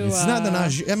ajus. do, It's not an au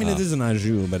jus. I mean, it is an au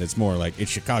jus, but it's more like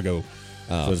it's Chicago.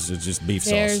 So it's just beef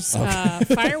There's sauce.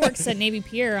 fireworks at Navy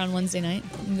Pier on Wednesday night.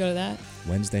 You can go to that.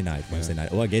 Wednesday night.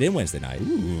 Oh, I get in Wednesday night.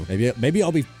 Ooh. Maybe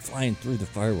I'll be flying through the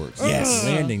fireworks. Yes.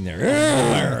 Landing there.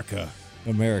 America.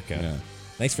 America. Yeah.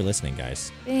 Thanks for listening,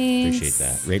 guys. Thanks. Appreciate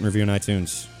that. Rate and review on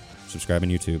iTunes. Subscribe on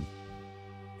YouTube.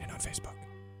 And on Facebook.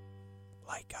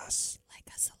 Like us. Like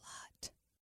us a lot.